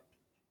about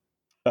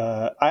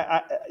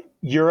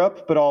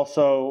Europe, but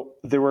also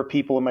there were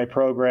people in my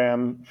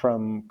program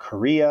from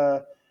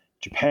Korea,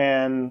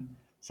 Japan,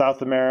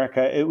 South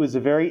America. It was a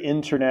very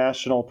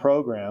international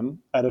program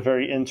at a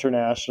very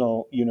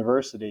international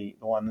university,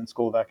 the London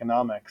School of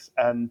Economics.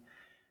 And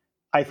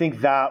I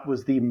think that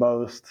was the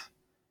most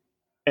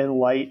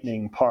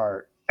enlightening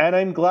part. And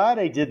I'm glad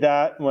I did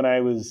that when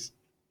I was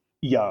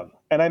young.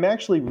 And I'm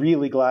actually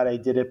really glad I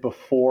did it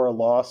before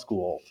law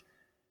school,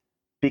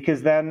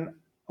 because then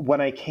when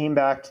I came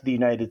back to the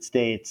United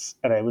States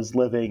and I was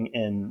living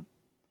in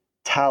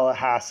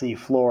Tallahassee,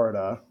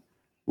 Florida,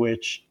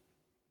 which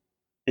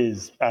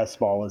is as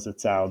small as it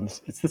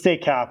sounds. It's the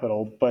state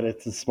capital, but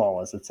it's as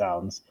small as it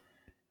sounds.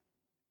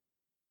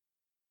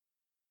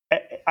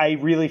 I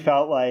really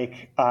felt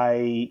like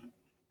I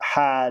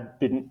had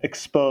been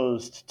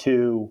exposed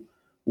to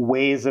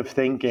ways of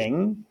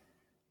thinking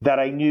that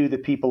I knew the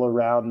people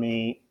around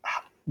me,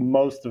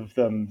 most of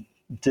them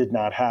did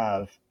not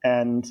have.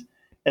 And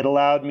it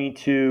allowed me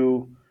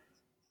to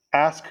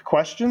ask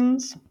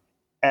questions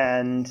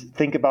and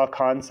think about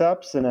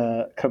concepts in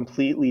a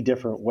completely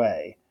different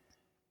way.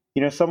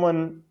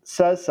 Someone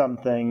says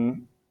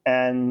something,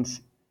 and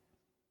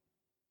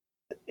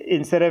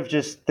instead of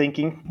just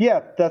thinking,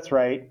 yeah, that's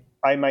right,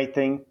 I might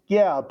think,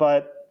 yeah,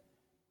 but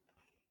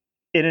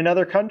in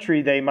another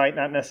country, they might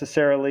not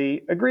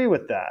necessarily agree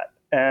with that.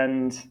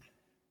 And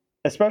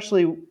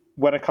especially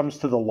when it comes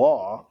to the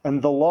law,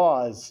 and the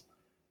law is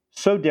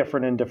so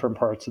different in different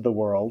parts of the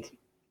world,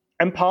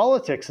 and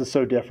politics is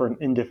so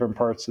different in different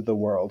parts of the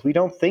world. We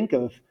don't think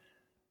of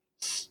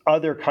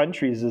other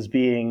countries as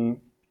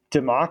being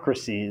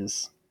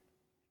democracies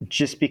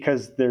just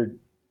because they're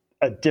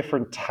a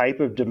different type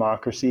of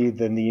democracy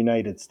than the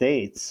United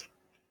States.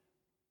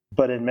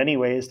 But in many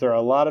ways, there are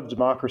a lot of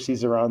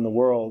democracies around the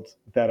world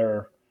that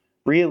are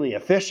really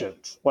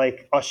efficient.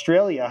 Like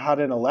Australia had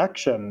an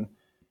election,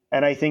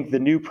 and I think the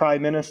new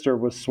prime minister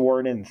was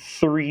sworn in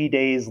 3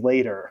 days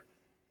later.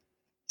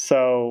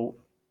 So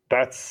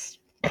that's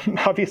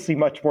obviously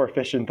much more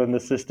efficient than the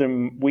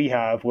system we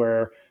have,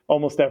 where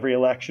almost every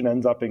election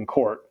ends up in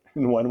court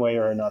in one way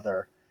or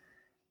another.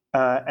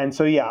 And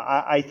so, yeah,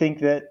 I think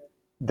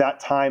that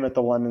time at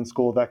the London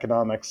School of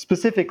Economics,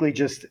 specifically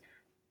just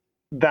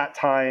that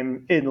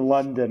time in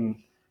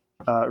London,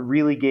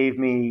 really gave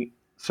me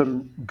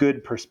some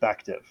good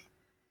perspective.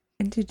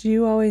 And did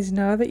you always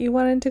know that you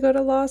wanted to go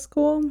to law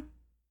school?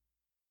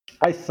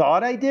 I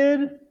thought I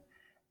did,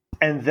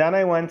 and then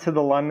I went to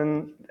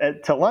London,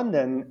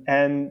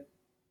 and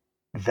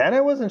then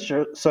I wasn't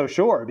so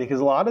sure, because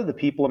a lot of the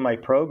people in my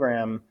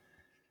program,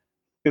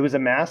 it was a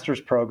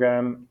master's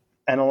program,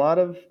 and a lot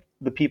of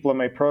the people in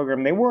my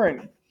program, they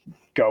weren't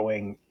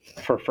going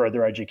for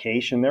further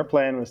education. Their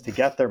plan was to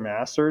get their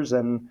master's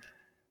and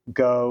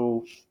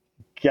go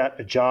get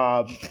a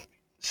job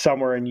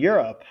somewhere in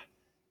Europe.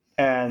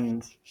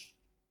 And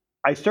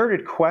I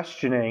started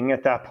questioning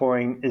at that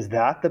point, is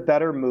that the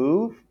better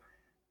move?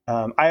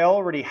 I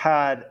already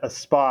had a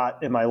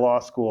spot in my law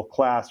school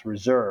class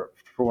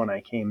reserved for when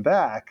I came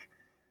back.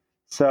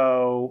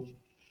 So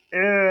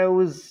it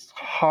was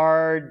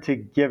hard to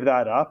give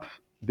that up,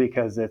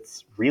 because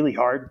it's really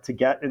hard to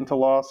get into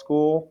law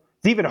school.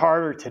 It's even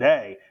harder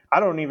today. I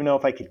don't even know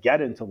if I could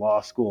get into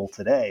law school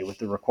today with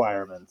the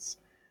requirements.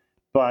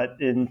 But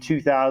in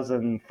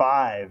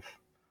 2005,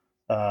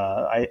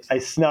 I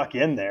snuck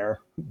in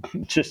there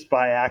just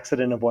by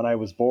accident of when I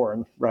was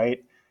born,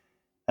 right?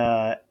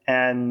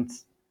 And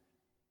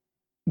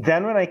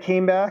then when I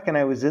came back and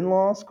I was in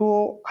law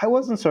school, I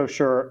wasn't so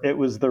sure it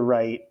was the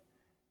right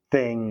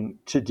thing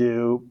to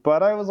do,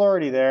 but I was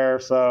already there,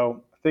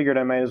 so I figured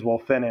I might as well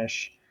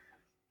finish.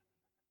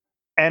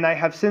 And I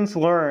have since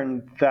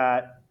learned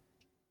that,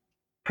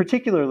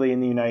 particularly in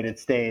the United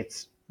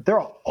States, there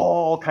are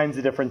all kinds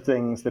of different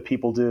things that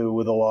people do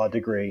with a law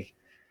degree.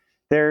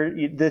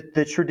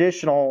 The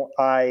traditional,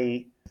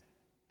 I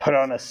put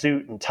on a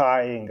suit and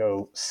tie and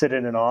go sit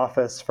in an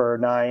office for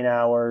 9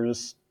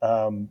 hours.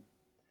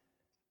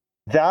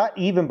 That,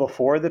 even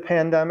before the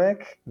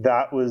pandemic,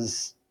 that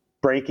was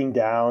breaking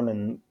down,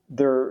 and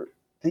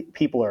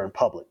people are in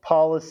public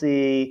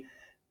policy,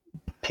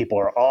 people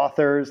are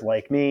authors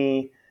like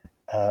me,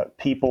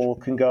 people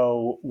can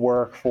go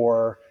work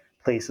for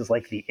places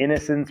like the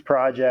Innocence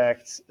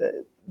Project.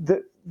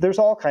 There's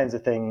all kinds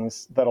of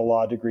things that a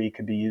law degree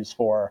could be used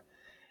for.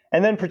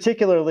 And then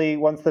particularly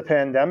once the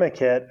pandemic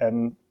hit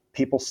and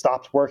people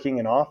stopped working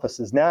in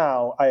offices,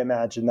 now I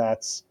imagine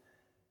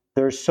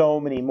there's so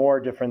many more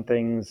different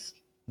things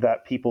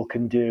that people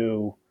can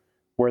do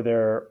where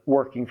they're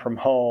working from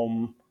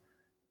home,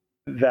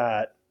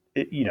 that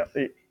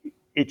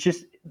it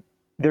just,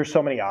 there's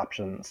so many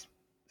options.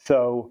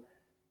 So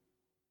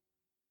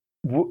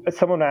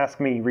someone asked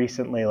me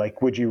recently,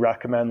 like, would you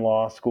recommend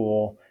law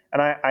school?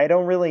 And I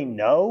don't really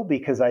know,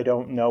 because I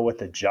don't know what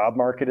the job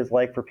market is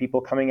like for people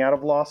coming out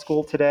of law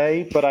school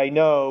today. But I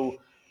know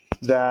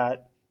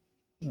that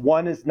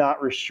one is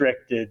not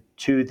restricted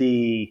to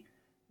the,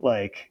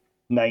 like,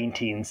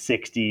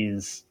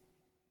 1960s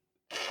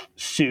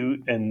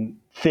suit and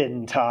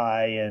thin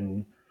tie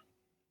and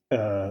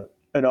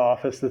an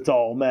office that's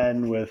all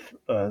men with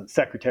a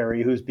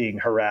secretary who's being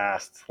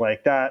harassed.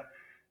 Like that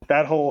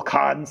whole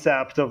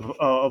concept of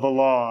a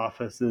law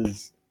office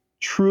is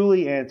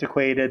truly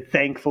antiquated,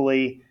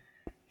 thankfully,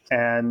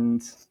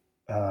 and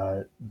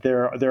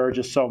there are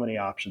just so many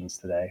options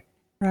today.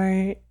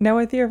 Right. Now,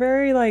 with your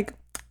very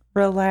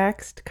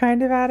relaxed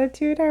kind of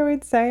attitude, I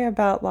would say,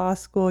 about law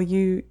school,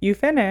 you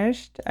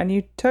finished and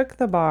you took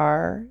the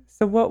bar.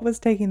 So what was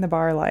taking the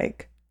bar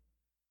like?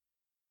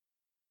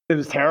 It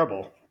was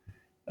terrible.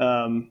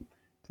 Um,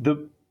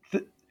 the,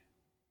 the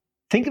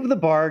Think of the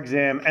bar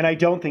exam, and I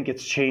don't think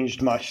it's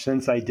changed much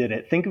since I did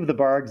it. Think of the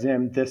bar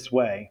exam this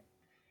way: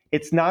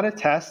 it's not a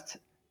test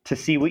to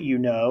see what you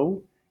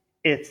know.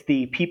 It's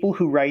the people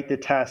who write the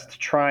test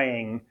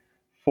trying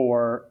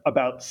for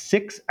about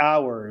 6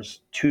 hours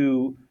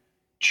to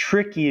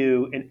trick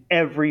you in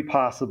every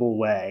possible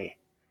way.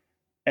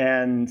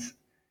 And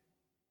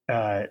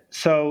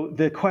so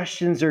the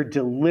questions are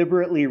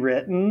deliberately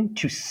written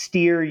to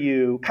steer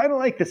you, kind of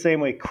like the same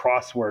way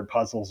crossword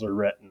puzzles are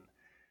written,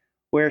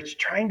 where it's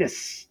trying to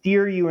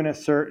steer you in a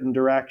certain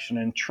direction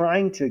and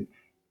trying to,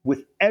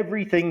 with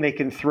everything they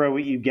can throw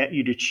at you, get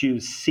you to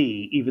choose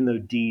C, even though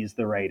D is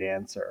the right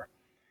answer.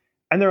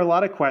 And there are a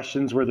lot of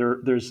questions where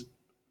there's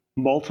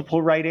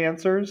multiple right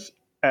answers,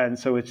 and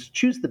so it's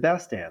choose the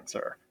best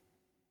answer.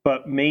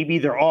 But maybe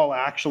they're all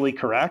actually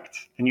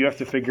correct, and you have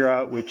to figure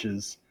out which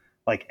is,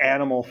 like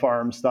Animal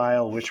Farm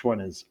style, which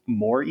one is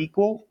more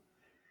equal.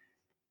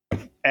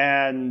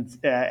 And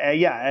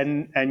yeah,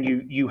 and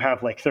you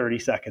have like 30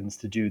 seconds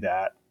to do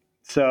that.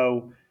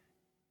 So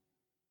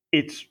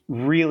it's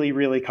really,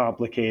 really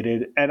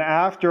complicated. And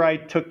after I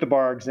took the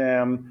bar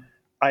exam,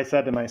 I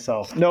said to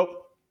myself,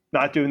 nope,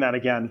 not doing that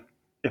again.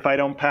 If I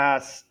don't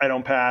pass, I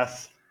don't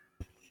pass.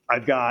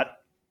 I've got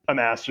a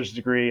master's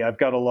degree, I've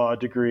got a law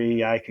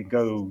degree, I can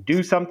go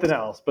do something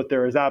else, but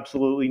there is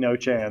absolutely no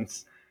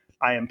chance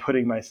I am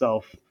putting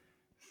myself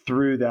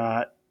through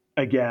that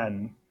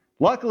again.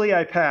 Luckily,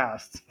 I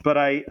passed, but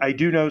I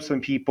do know some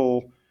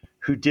people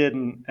who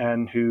didn't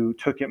and who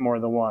took it more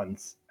than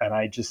once, and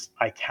I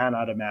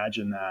cannot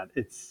imagine that.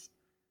 It's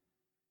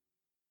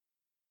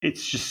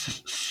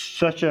just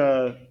such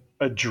a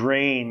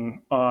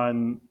drain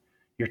on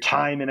your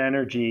time and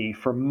energy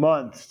for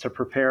months to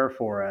prepare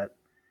for it.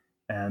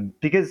 And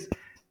because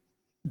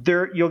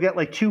you'll get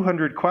like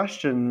 200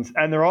 questions,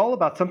 and they're all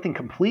about something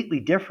completely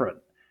different.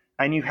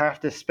 and you have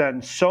to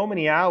spend so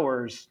many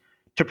hours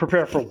to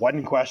prepare for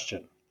one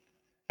question,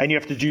 and you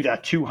have to do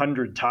that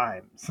 200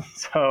 times.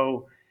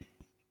 So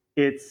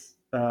it's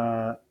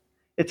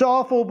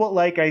awful, but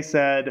like I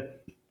said,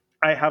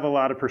 I have a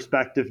lot of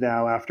perspective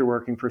now after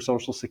working for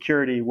Social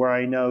Security, where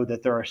I know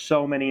that there are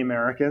so many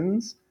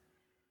Americans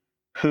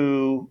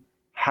who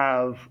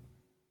have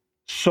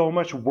so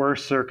much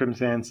worse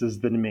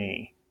circumstances than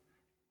me.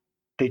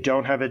 They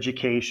don't have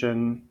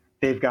education,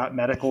 they've got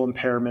medical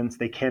impairments,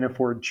 they can't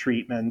afford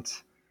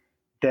treatment.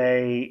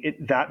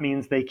 That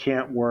means they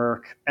can't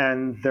work,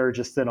 and they're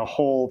just in a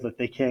hole that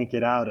they can't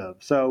get out of.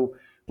 So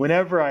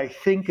whenever I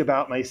think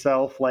about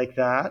myself like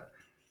that,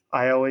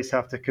 I always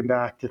have to come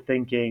back to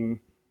thinking,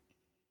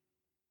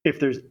 if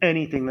there's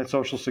anything that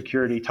Social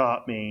Security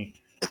taught me,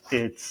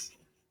 it's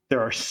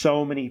there are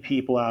so many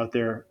people out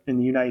there in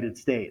the United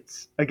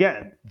States.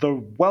 Again, the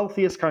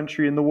wealthiest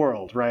country in the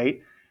world,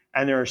 right?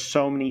 And there are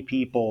so many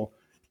people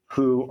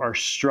who are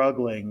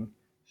struggling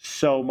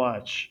so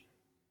much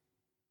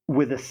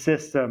with a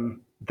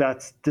system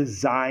that's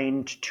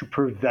designed to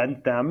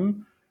prevent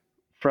them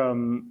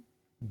from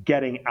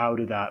getting out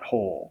of that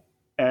hole.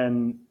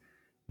 And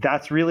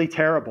that's really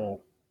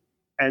terrible.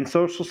 And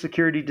Social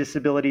Security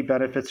disability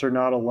benefits are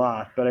not a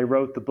lot, but I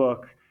wrote the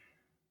book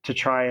to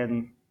try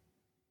and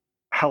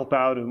help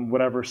out in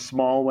whatever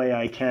small way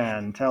I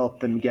can to help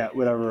them get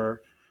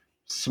whatever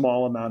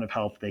small amount of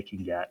help they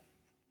can get.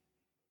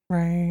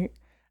 Right.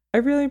 I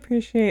really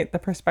appreciate the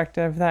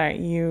perspective that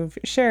you've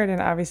shared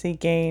and obviously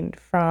gained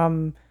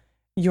from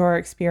your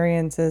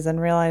experiences and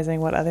realizing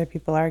what other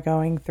people are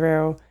going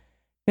through.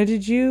 Now,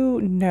 did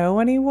you know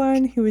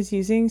anyone who was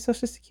using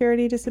Social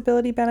Security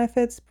disability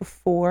benefits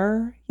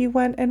before you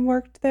went and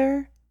worked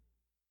there?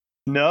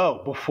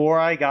 No, before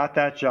I got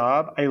that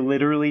job, I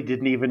literally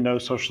didn't even know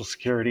Social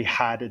Security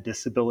had a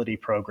disability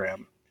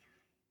program.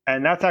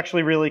 And that's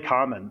actually really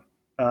common.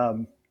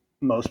 Um,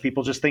 Most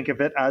people just think of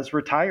it as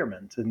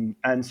retirement,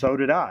 and so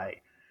did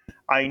I.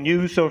 I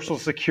knew Social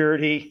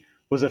Security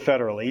was a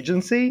federal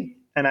agency,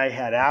 and I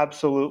had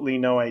absolutely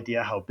no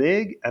idea how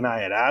big, and I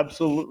had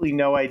absolutely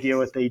no idea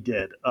what they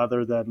did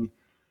other than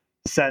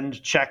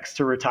send checks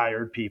to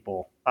retired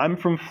people. I'm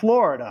from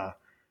Florida,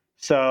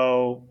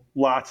 so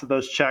lots of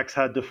those checks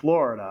head to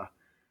Florida.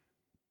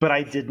 But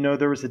I did know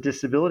there was a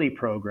disability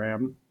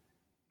program.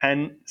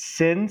 And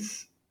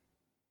since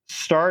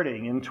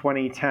starting in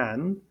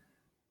 2010,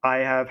 I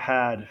have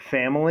had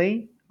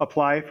family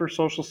apply for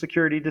Social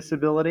Security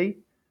disability.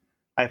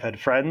 I've had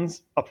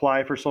friends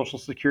apply for Social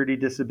Security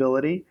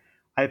disability.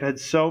 I've had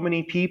so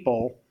many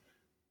people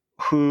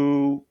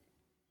who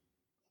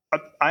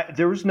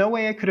there was no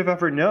way I could have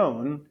ever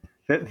known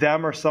that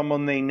them or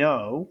someone they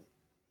know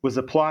was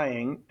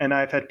applying. And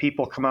I've had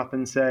people come up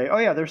and say, "Oh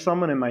yeah, there's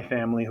someone in my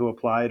family who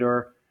applied,"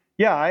 or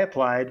 "Yeah, I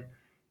applied."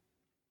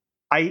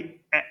 I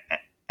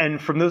and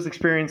from those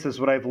experiences,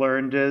 what I've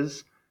learned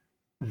is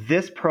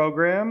this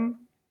program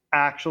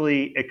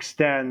actually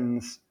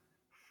extends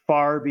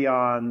far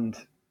beyond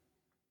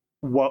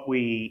what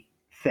we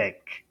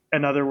think.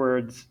 In other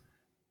words,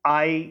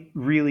 I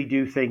really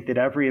do think that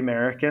every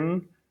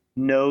American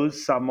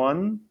knows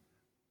someone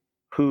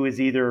who is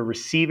either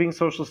receiving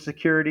Social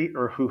Security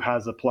or who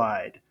has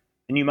applied.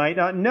 And you might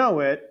not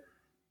know it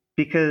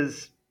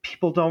because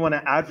people don't want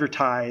to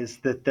advertise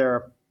that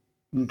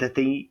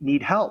they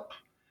need help.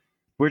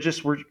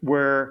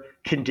 We're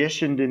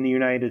conditioned in the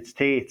United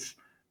States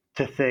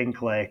to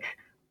think like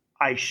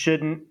I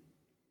shouldn't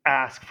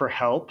ask for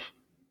help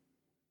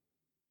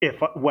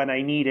if when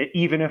I need it,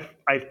 even if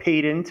I've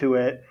paid into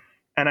it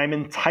and I'm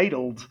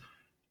entitled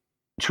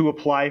to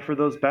apply for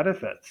those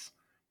benefits.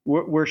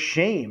 We're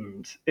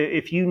shamed.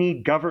 If you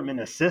need government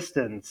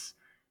assistance,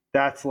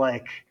 that's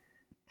like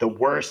the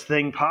worst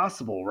thing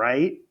possible,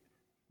 right?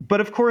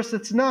 But of course,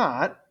 it's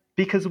not,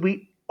 because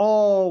we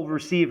all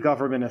receive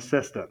government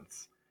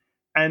assistance.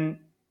 And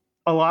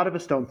a lot of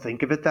us don't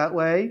think of it that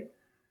way.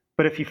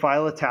 But if you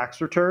file a tax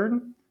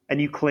return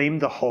and you claim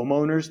the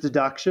homeowner's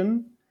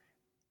deduction,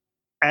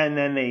 and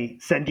then they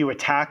send you a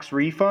tax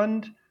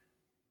refund,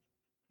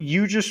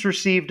 you just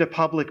received a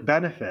public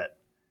benefit.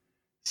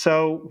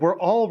 So we're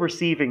all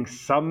receiving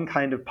some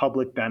kind of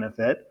public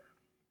benefit.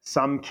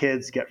 Some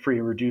kids get free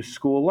or reduced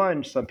school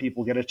lunch. Some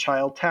people get a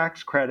child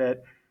tax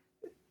credit.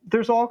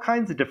 There's all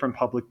kinds of different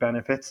public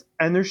benefits,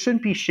 and there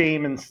shouldn't be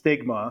shame and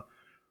stigma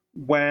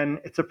when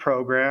it's a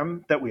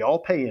program that we all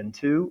pay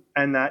into,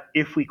 and that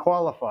if we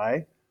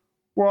qualify,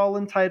 we're all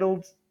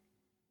entitled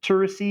to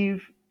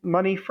receive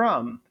money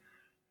from.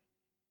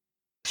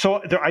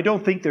 So I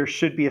don't think there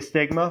should be a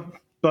stigma,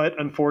 but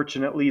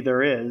unfortunately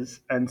there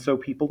is. And so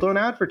people don't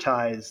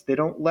advertise. They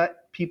don't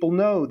let people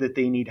know that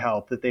they need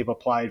help, that they've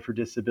applied for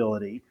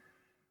disability.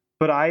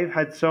 But I've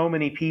had so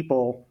many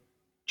people,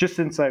 just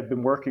since I've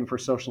been working for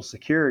Social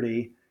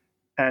Security,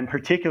 and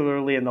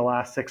particularly in the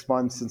last 6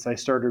 months since I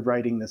started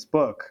writing this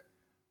book,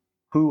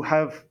 who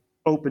have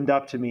opened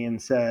up to me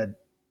and said,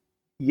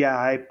 "Yeah,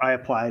 I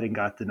applied and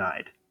got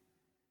denied.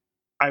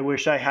 I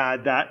wish I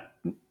had that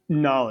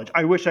knowledge.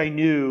 I wish I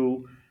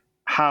knew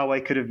how I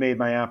could have made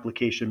my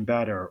application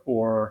better,"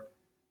 or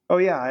Oh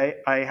yeah,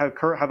 I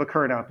have a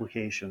current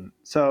application.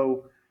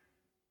 So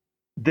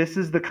this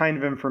is the kind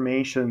of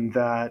information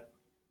that,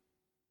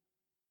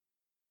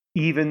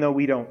 even though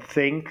we don't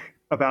think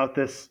about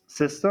this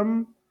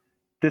system,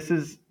 this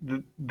is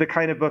the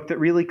kind of book that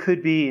really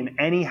could be in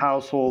any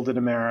household in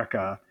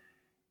America.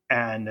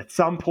 And at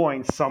some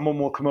point, someone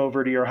will come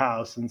over to your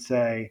house and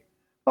say,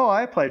 "Oh,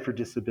 I applied for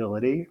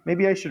disability.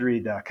 Maybe I should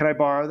read that. Can I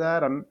borrow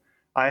that?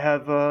 I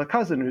have a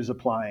cousin who's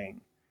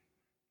applying."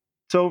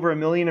 It's over 1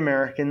 million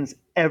Americans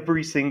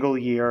every single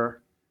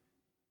year,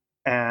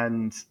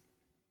 and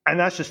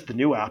that's just the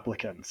new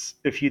applicants.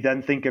 If you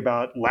then think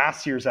about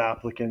last year's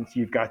applicants,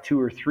 you've got 2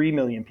 or 3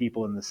 million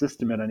people in the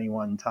system at any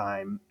one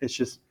time.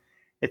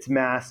 It's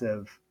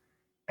massive,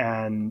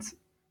 and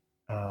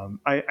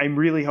I'm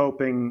really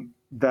hoping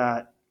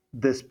that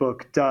this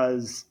book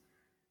does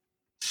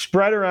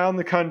spread around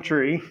the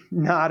country.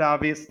 Not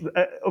obvious,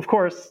 of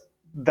course,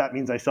 that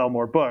means I sell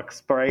more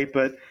books, right?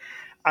 But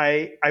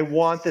I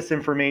want this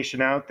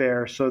information out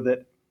there so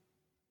that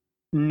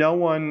no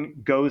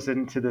one goes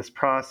into this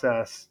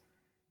process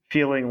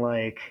feeling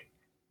like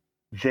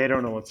they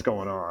don't know what's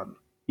going on.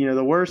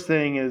 The worst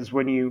thing is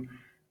when you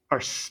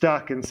are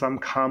stuck in some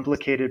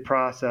complicated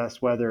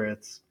process, whether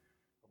it's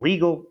a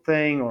legal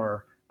thing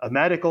or a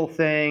medical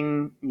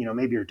thing.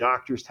 Maybe your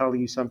doctor's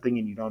telling you something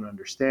and you don't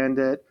understand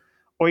it,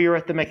 or you're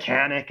at the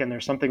mechanic and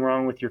there's something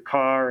wrong with your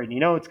car and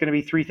it's going to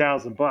be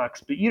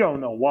 $3,000, but you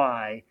don't know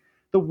why.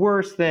 The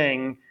worst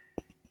thing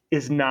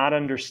is not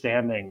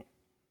understanding,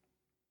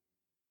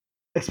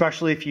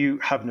 especially if you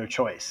have no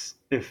choice.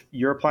 If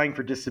you're applying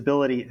for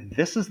disability,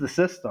 this is the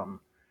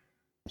system.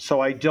 So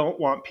I don't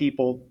want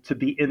people to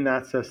be in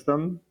that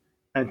system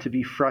and to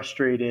be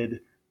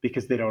frustrated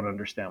because they don't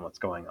understand what's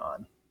going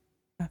on.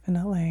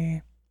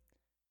 Definitely.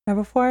 Now,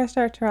 before I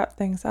start to wrap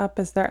things up,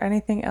 is there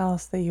anything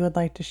else that you would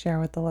like to share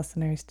with the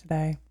listeners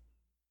today?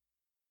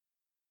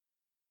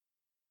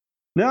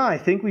 No, I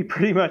think we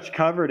pretty much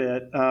covered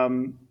it.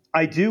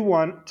 I do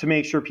want to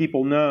make sure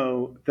people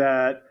know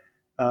that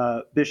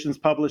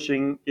Bishens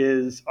Publishing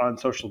is on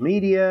social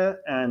media,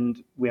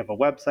 and we have a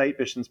website,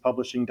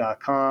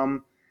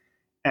 bishenspublishing.com,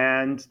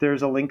 and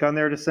there's a link on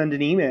there to send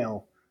an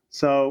email.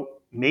 So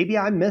maybe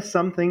I missed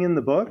something in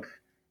the book.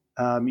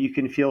 You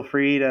can feel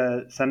free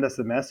to send us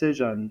a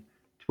message on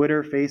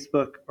Twitter,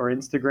 Facebook, or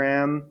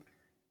Instagram.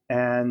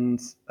 And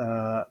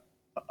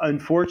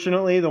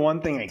unfortunately, the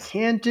one thing I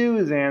can't do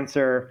is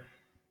answer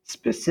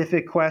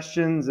specific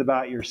questions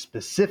about your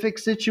specific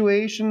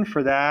situation.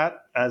 For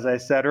that, as I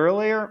said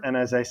earlier, and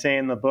as I say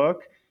in the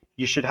book,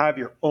 you should have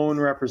your own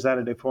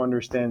representative who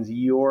understands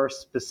your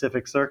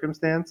specific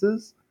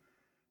circumstances.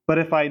 But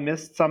if I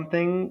missed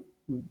something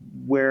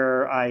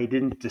where I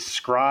didn't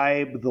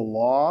describe the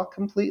law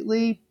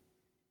completely,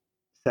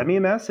 send me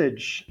a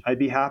message. I'd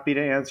be happy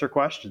to answer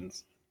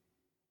questions.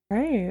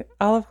 Great.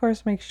 I'll, of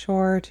course, make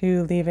sure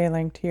to leave a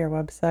link to your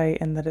website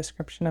in the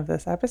description of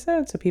this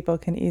episode so people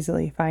can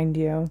easily find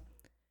you.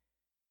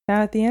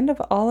 Now, at the end of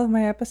all of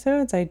my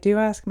episodes, I do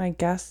ask my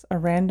guests a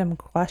random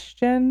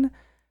question.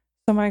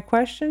 So my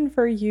question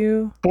for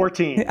you...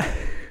 14.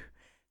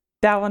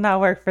 That will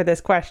not work for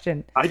this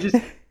question. I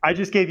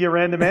just gave you a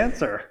random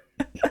answer.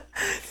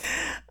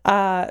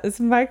 So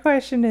my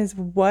question is,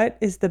 what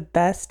is the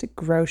best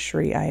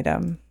grocery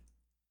item?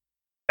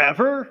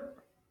 Ever?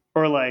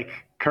 Or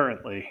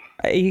currently?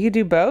 You could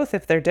do both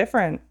if they're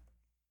different.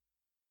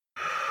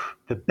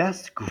 The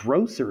best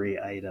grocery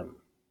item.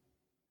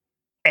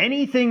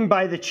 Anything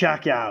by the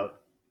checkout.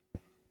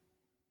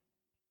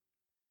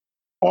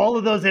 All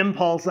of those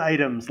impulse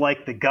items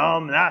like the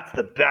gum, that's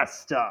the best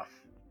stuff.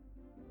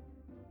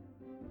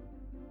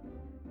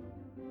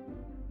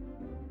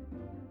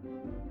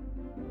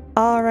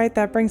 All right,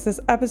 that brings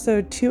this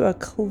episode to a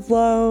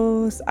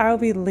close. I'll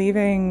be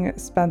leaving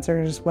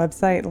Spencer's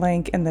website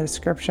link in the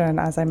description,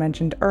 as I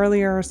mentioned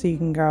earlier, so you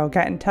can go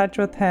get in touch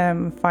with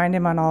him, find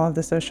him on all of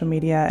the social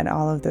media and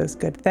all of those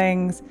good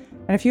things.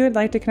 And if you would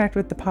like to connect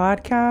with the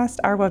podcast,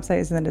 our website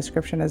is in the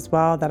description as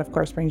well. That, of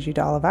course, brings you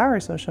to all of our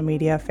social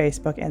media,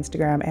 Facebook,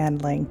 Instagram,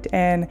 and LinkedIn.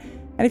 And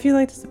if you'd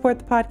like to support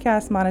the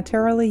podcast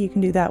monetarily, you can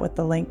do that with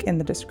the link in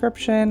the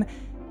description.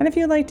 And if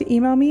you'd like to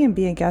email me and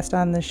be a guest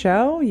on the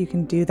show, you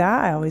can do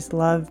that. I always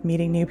love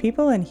meeting new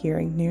people and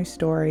hearing new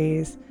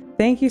stories.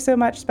 Thank you so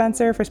much,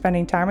 Spencer, for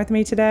spending time with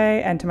me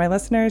today, and to my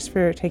listeners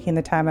for taking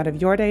the time out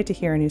of your day to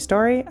hear a new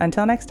story.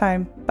 Until next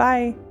time,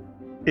 bye.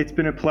 It's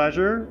been a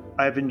pleasure.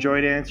 I've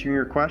enjoyed answering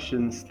your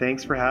questions.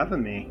 Thanks for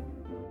having me.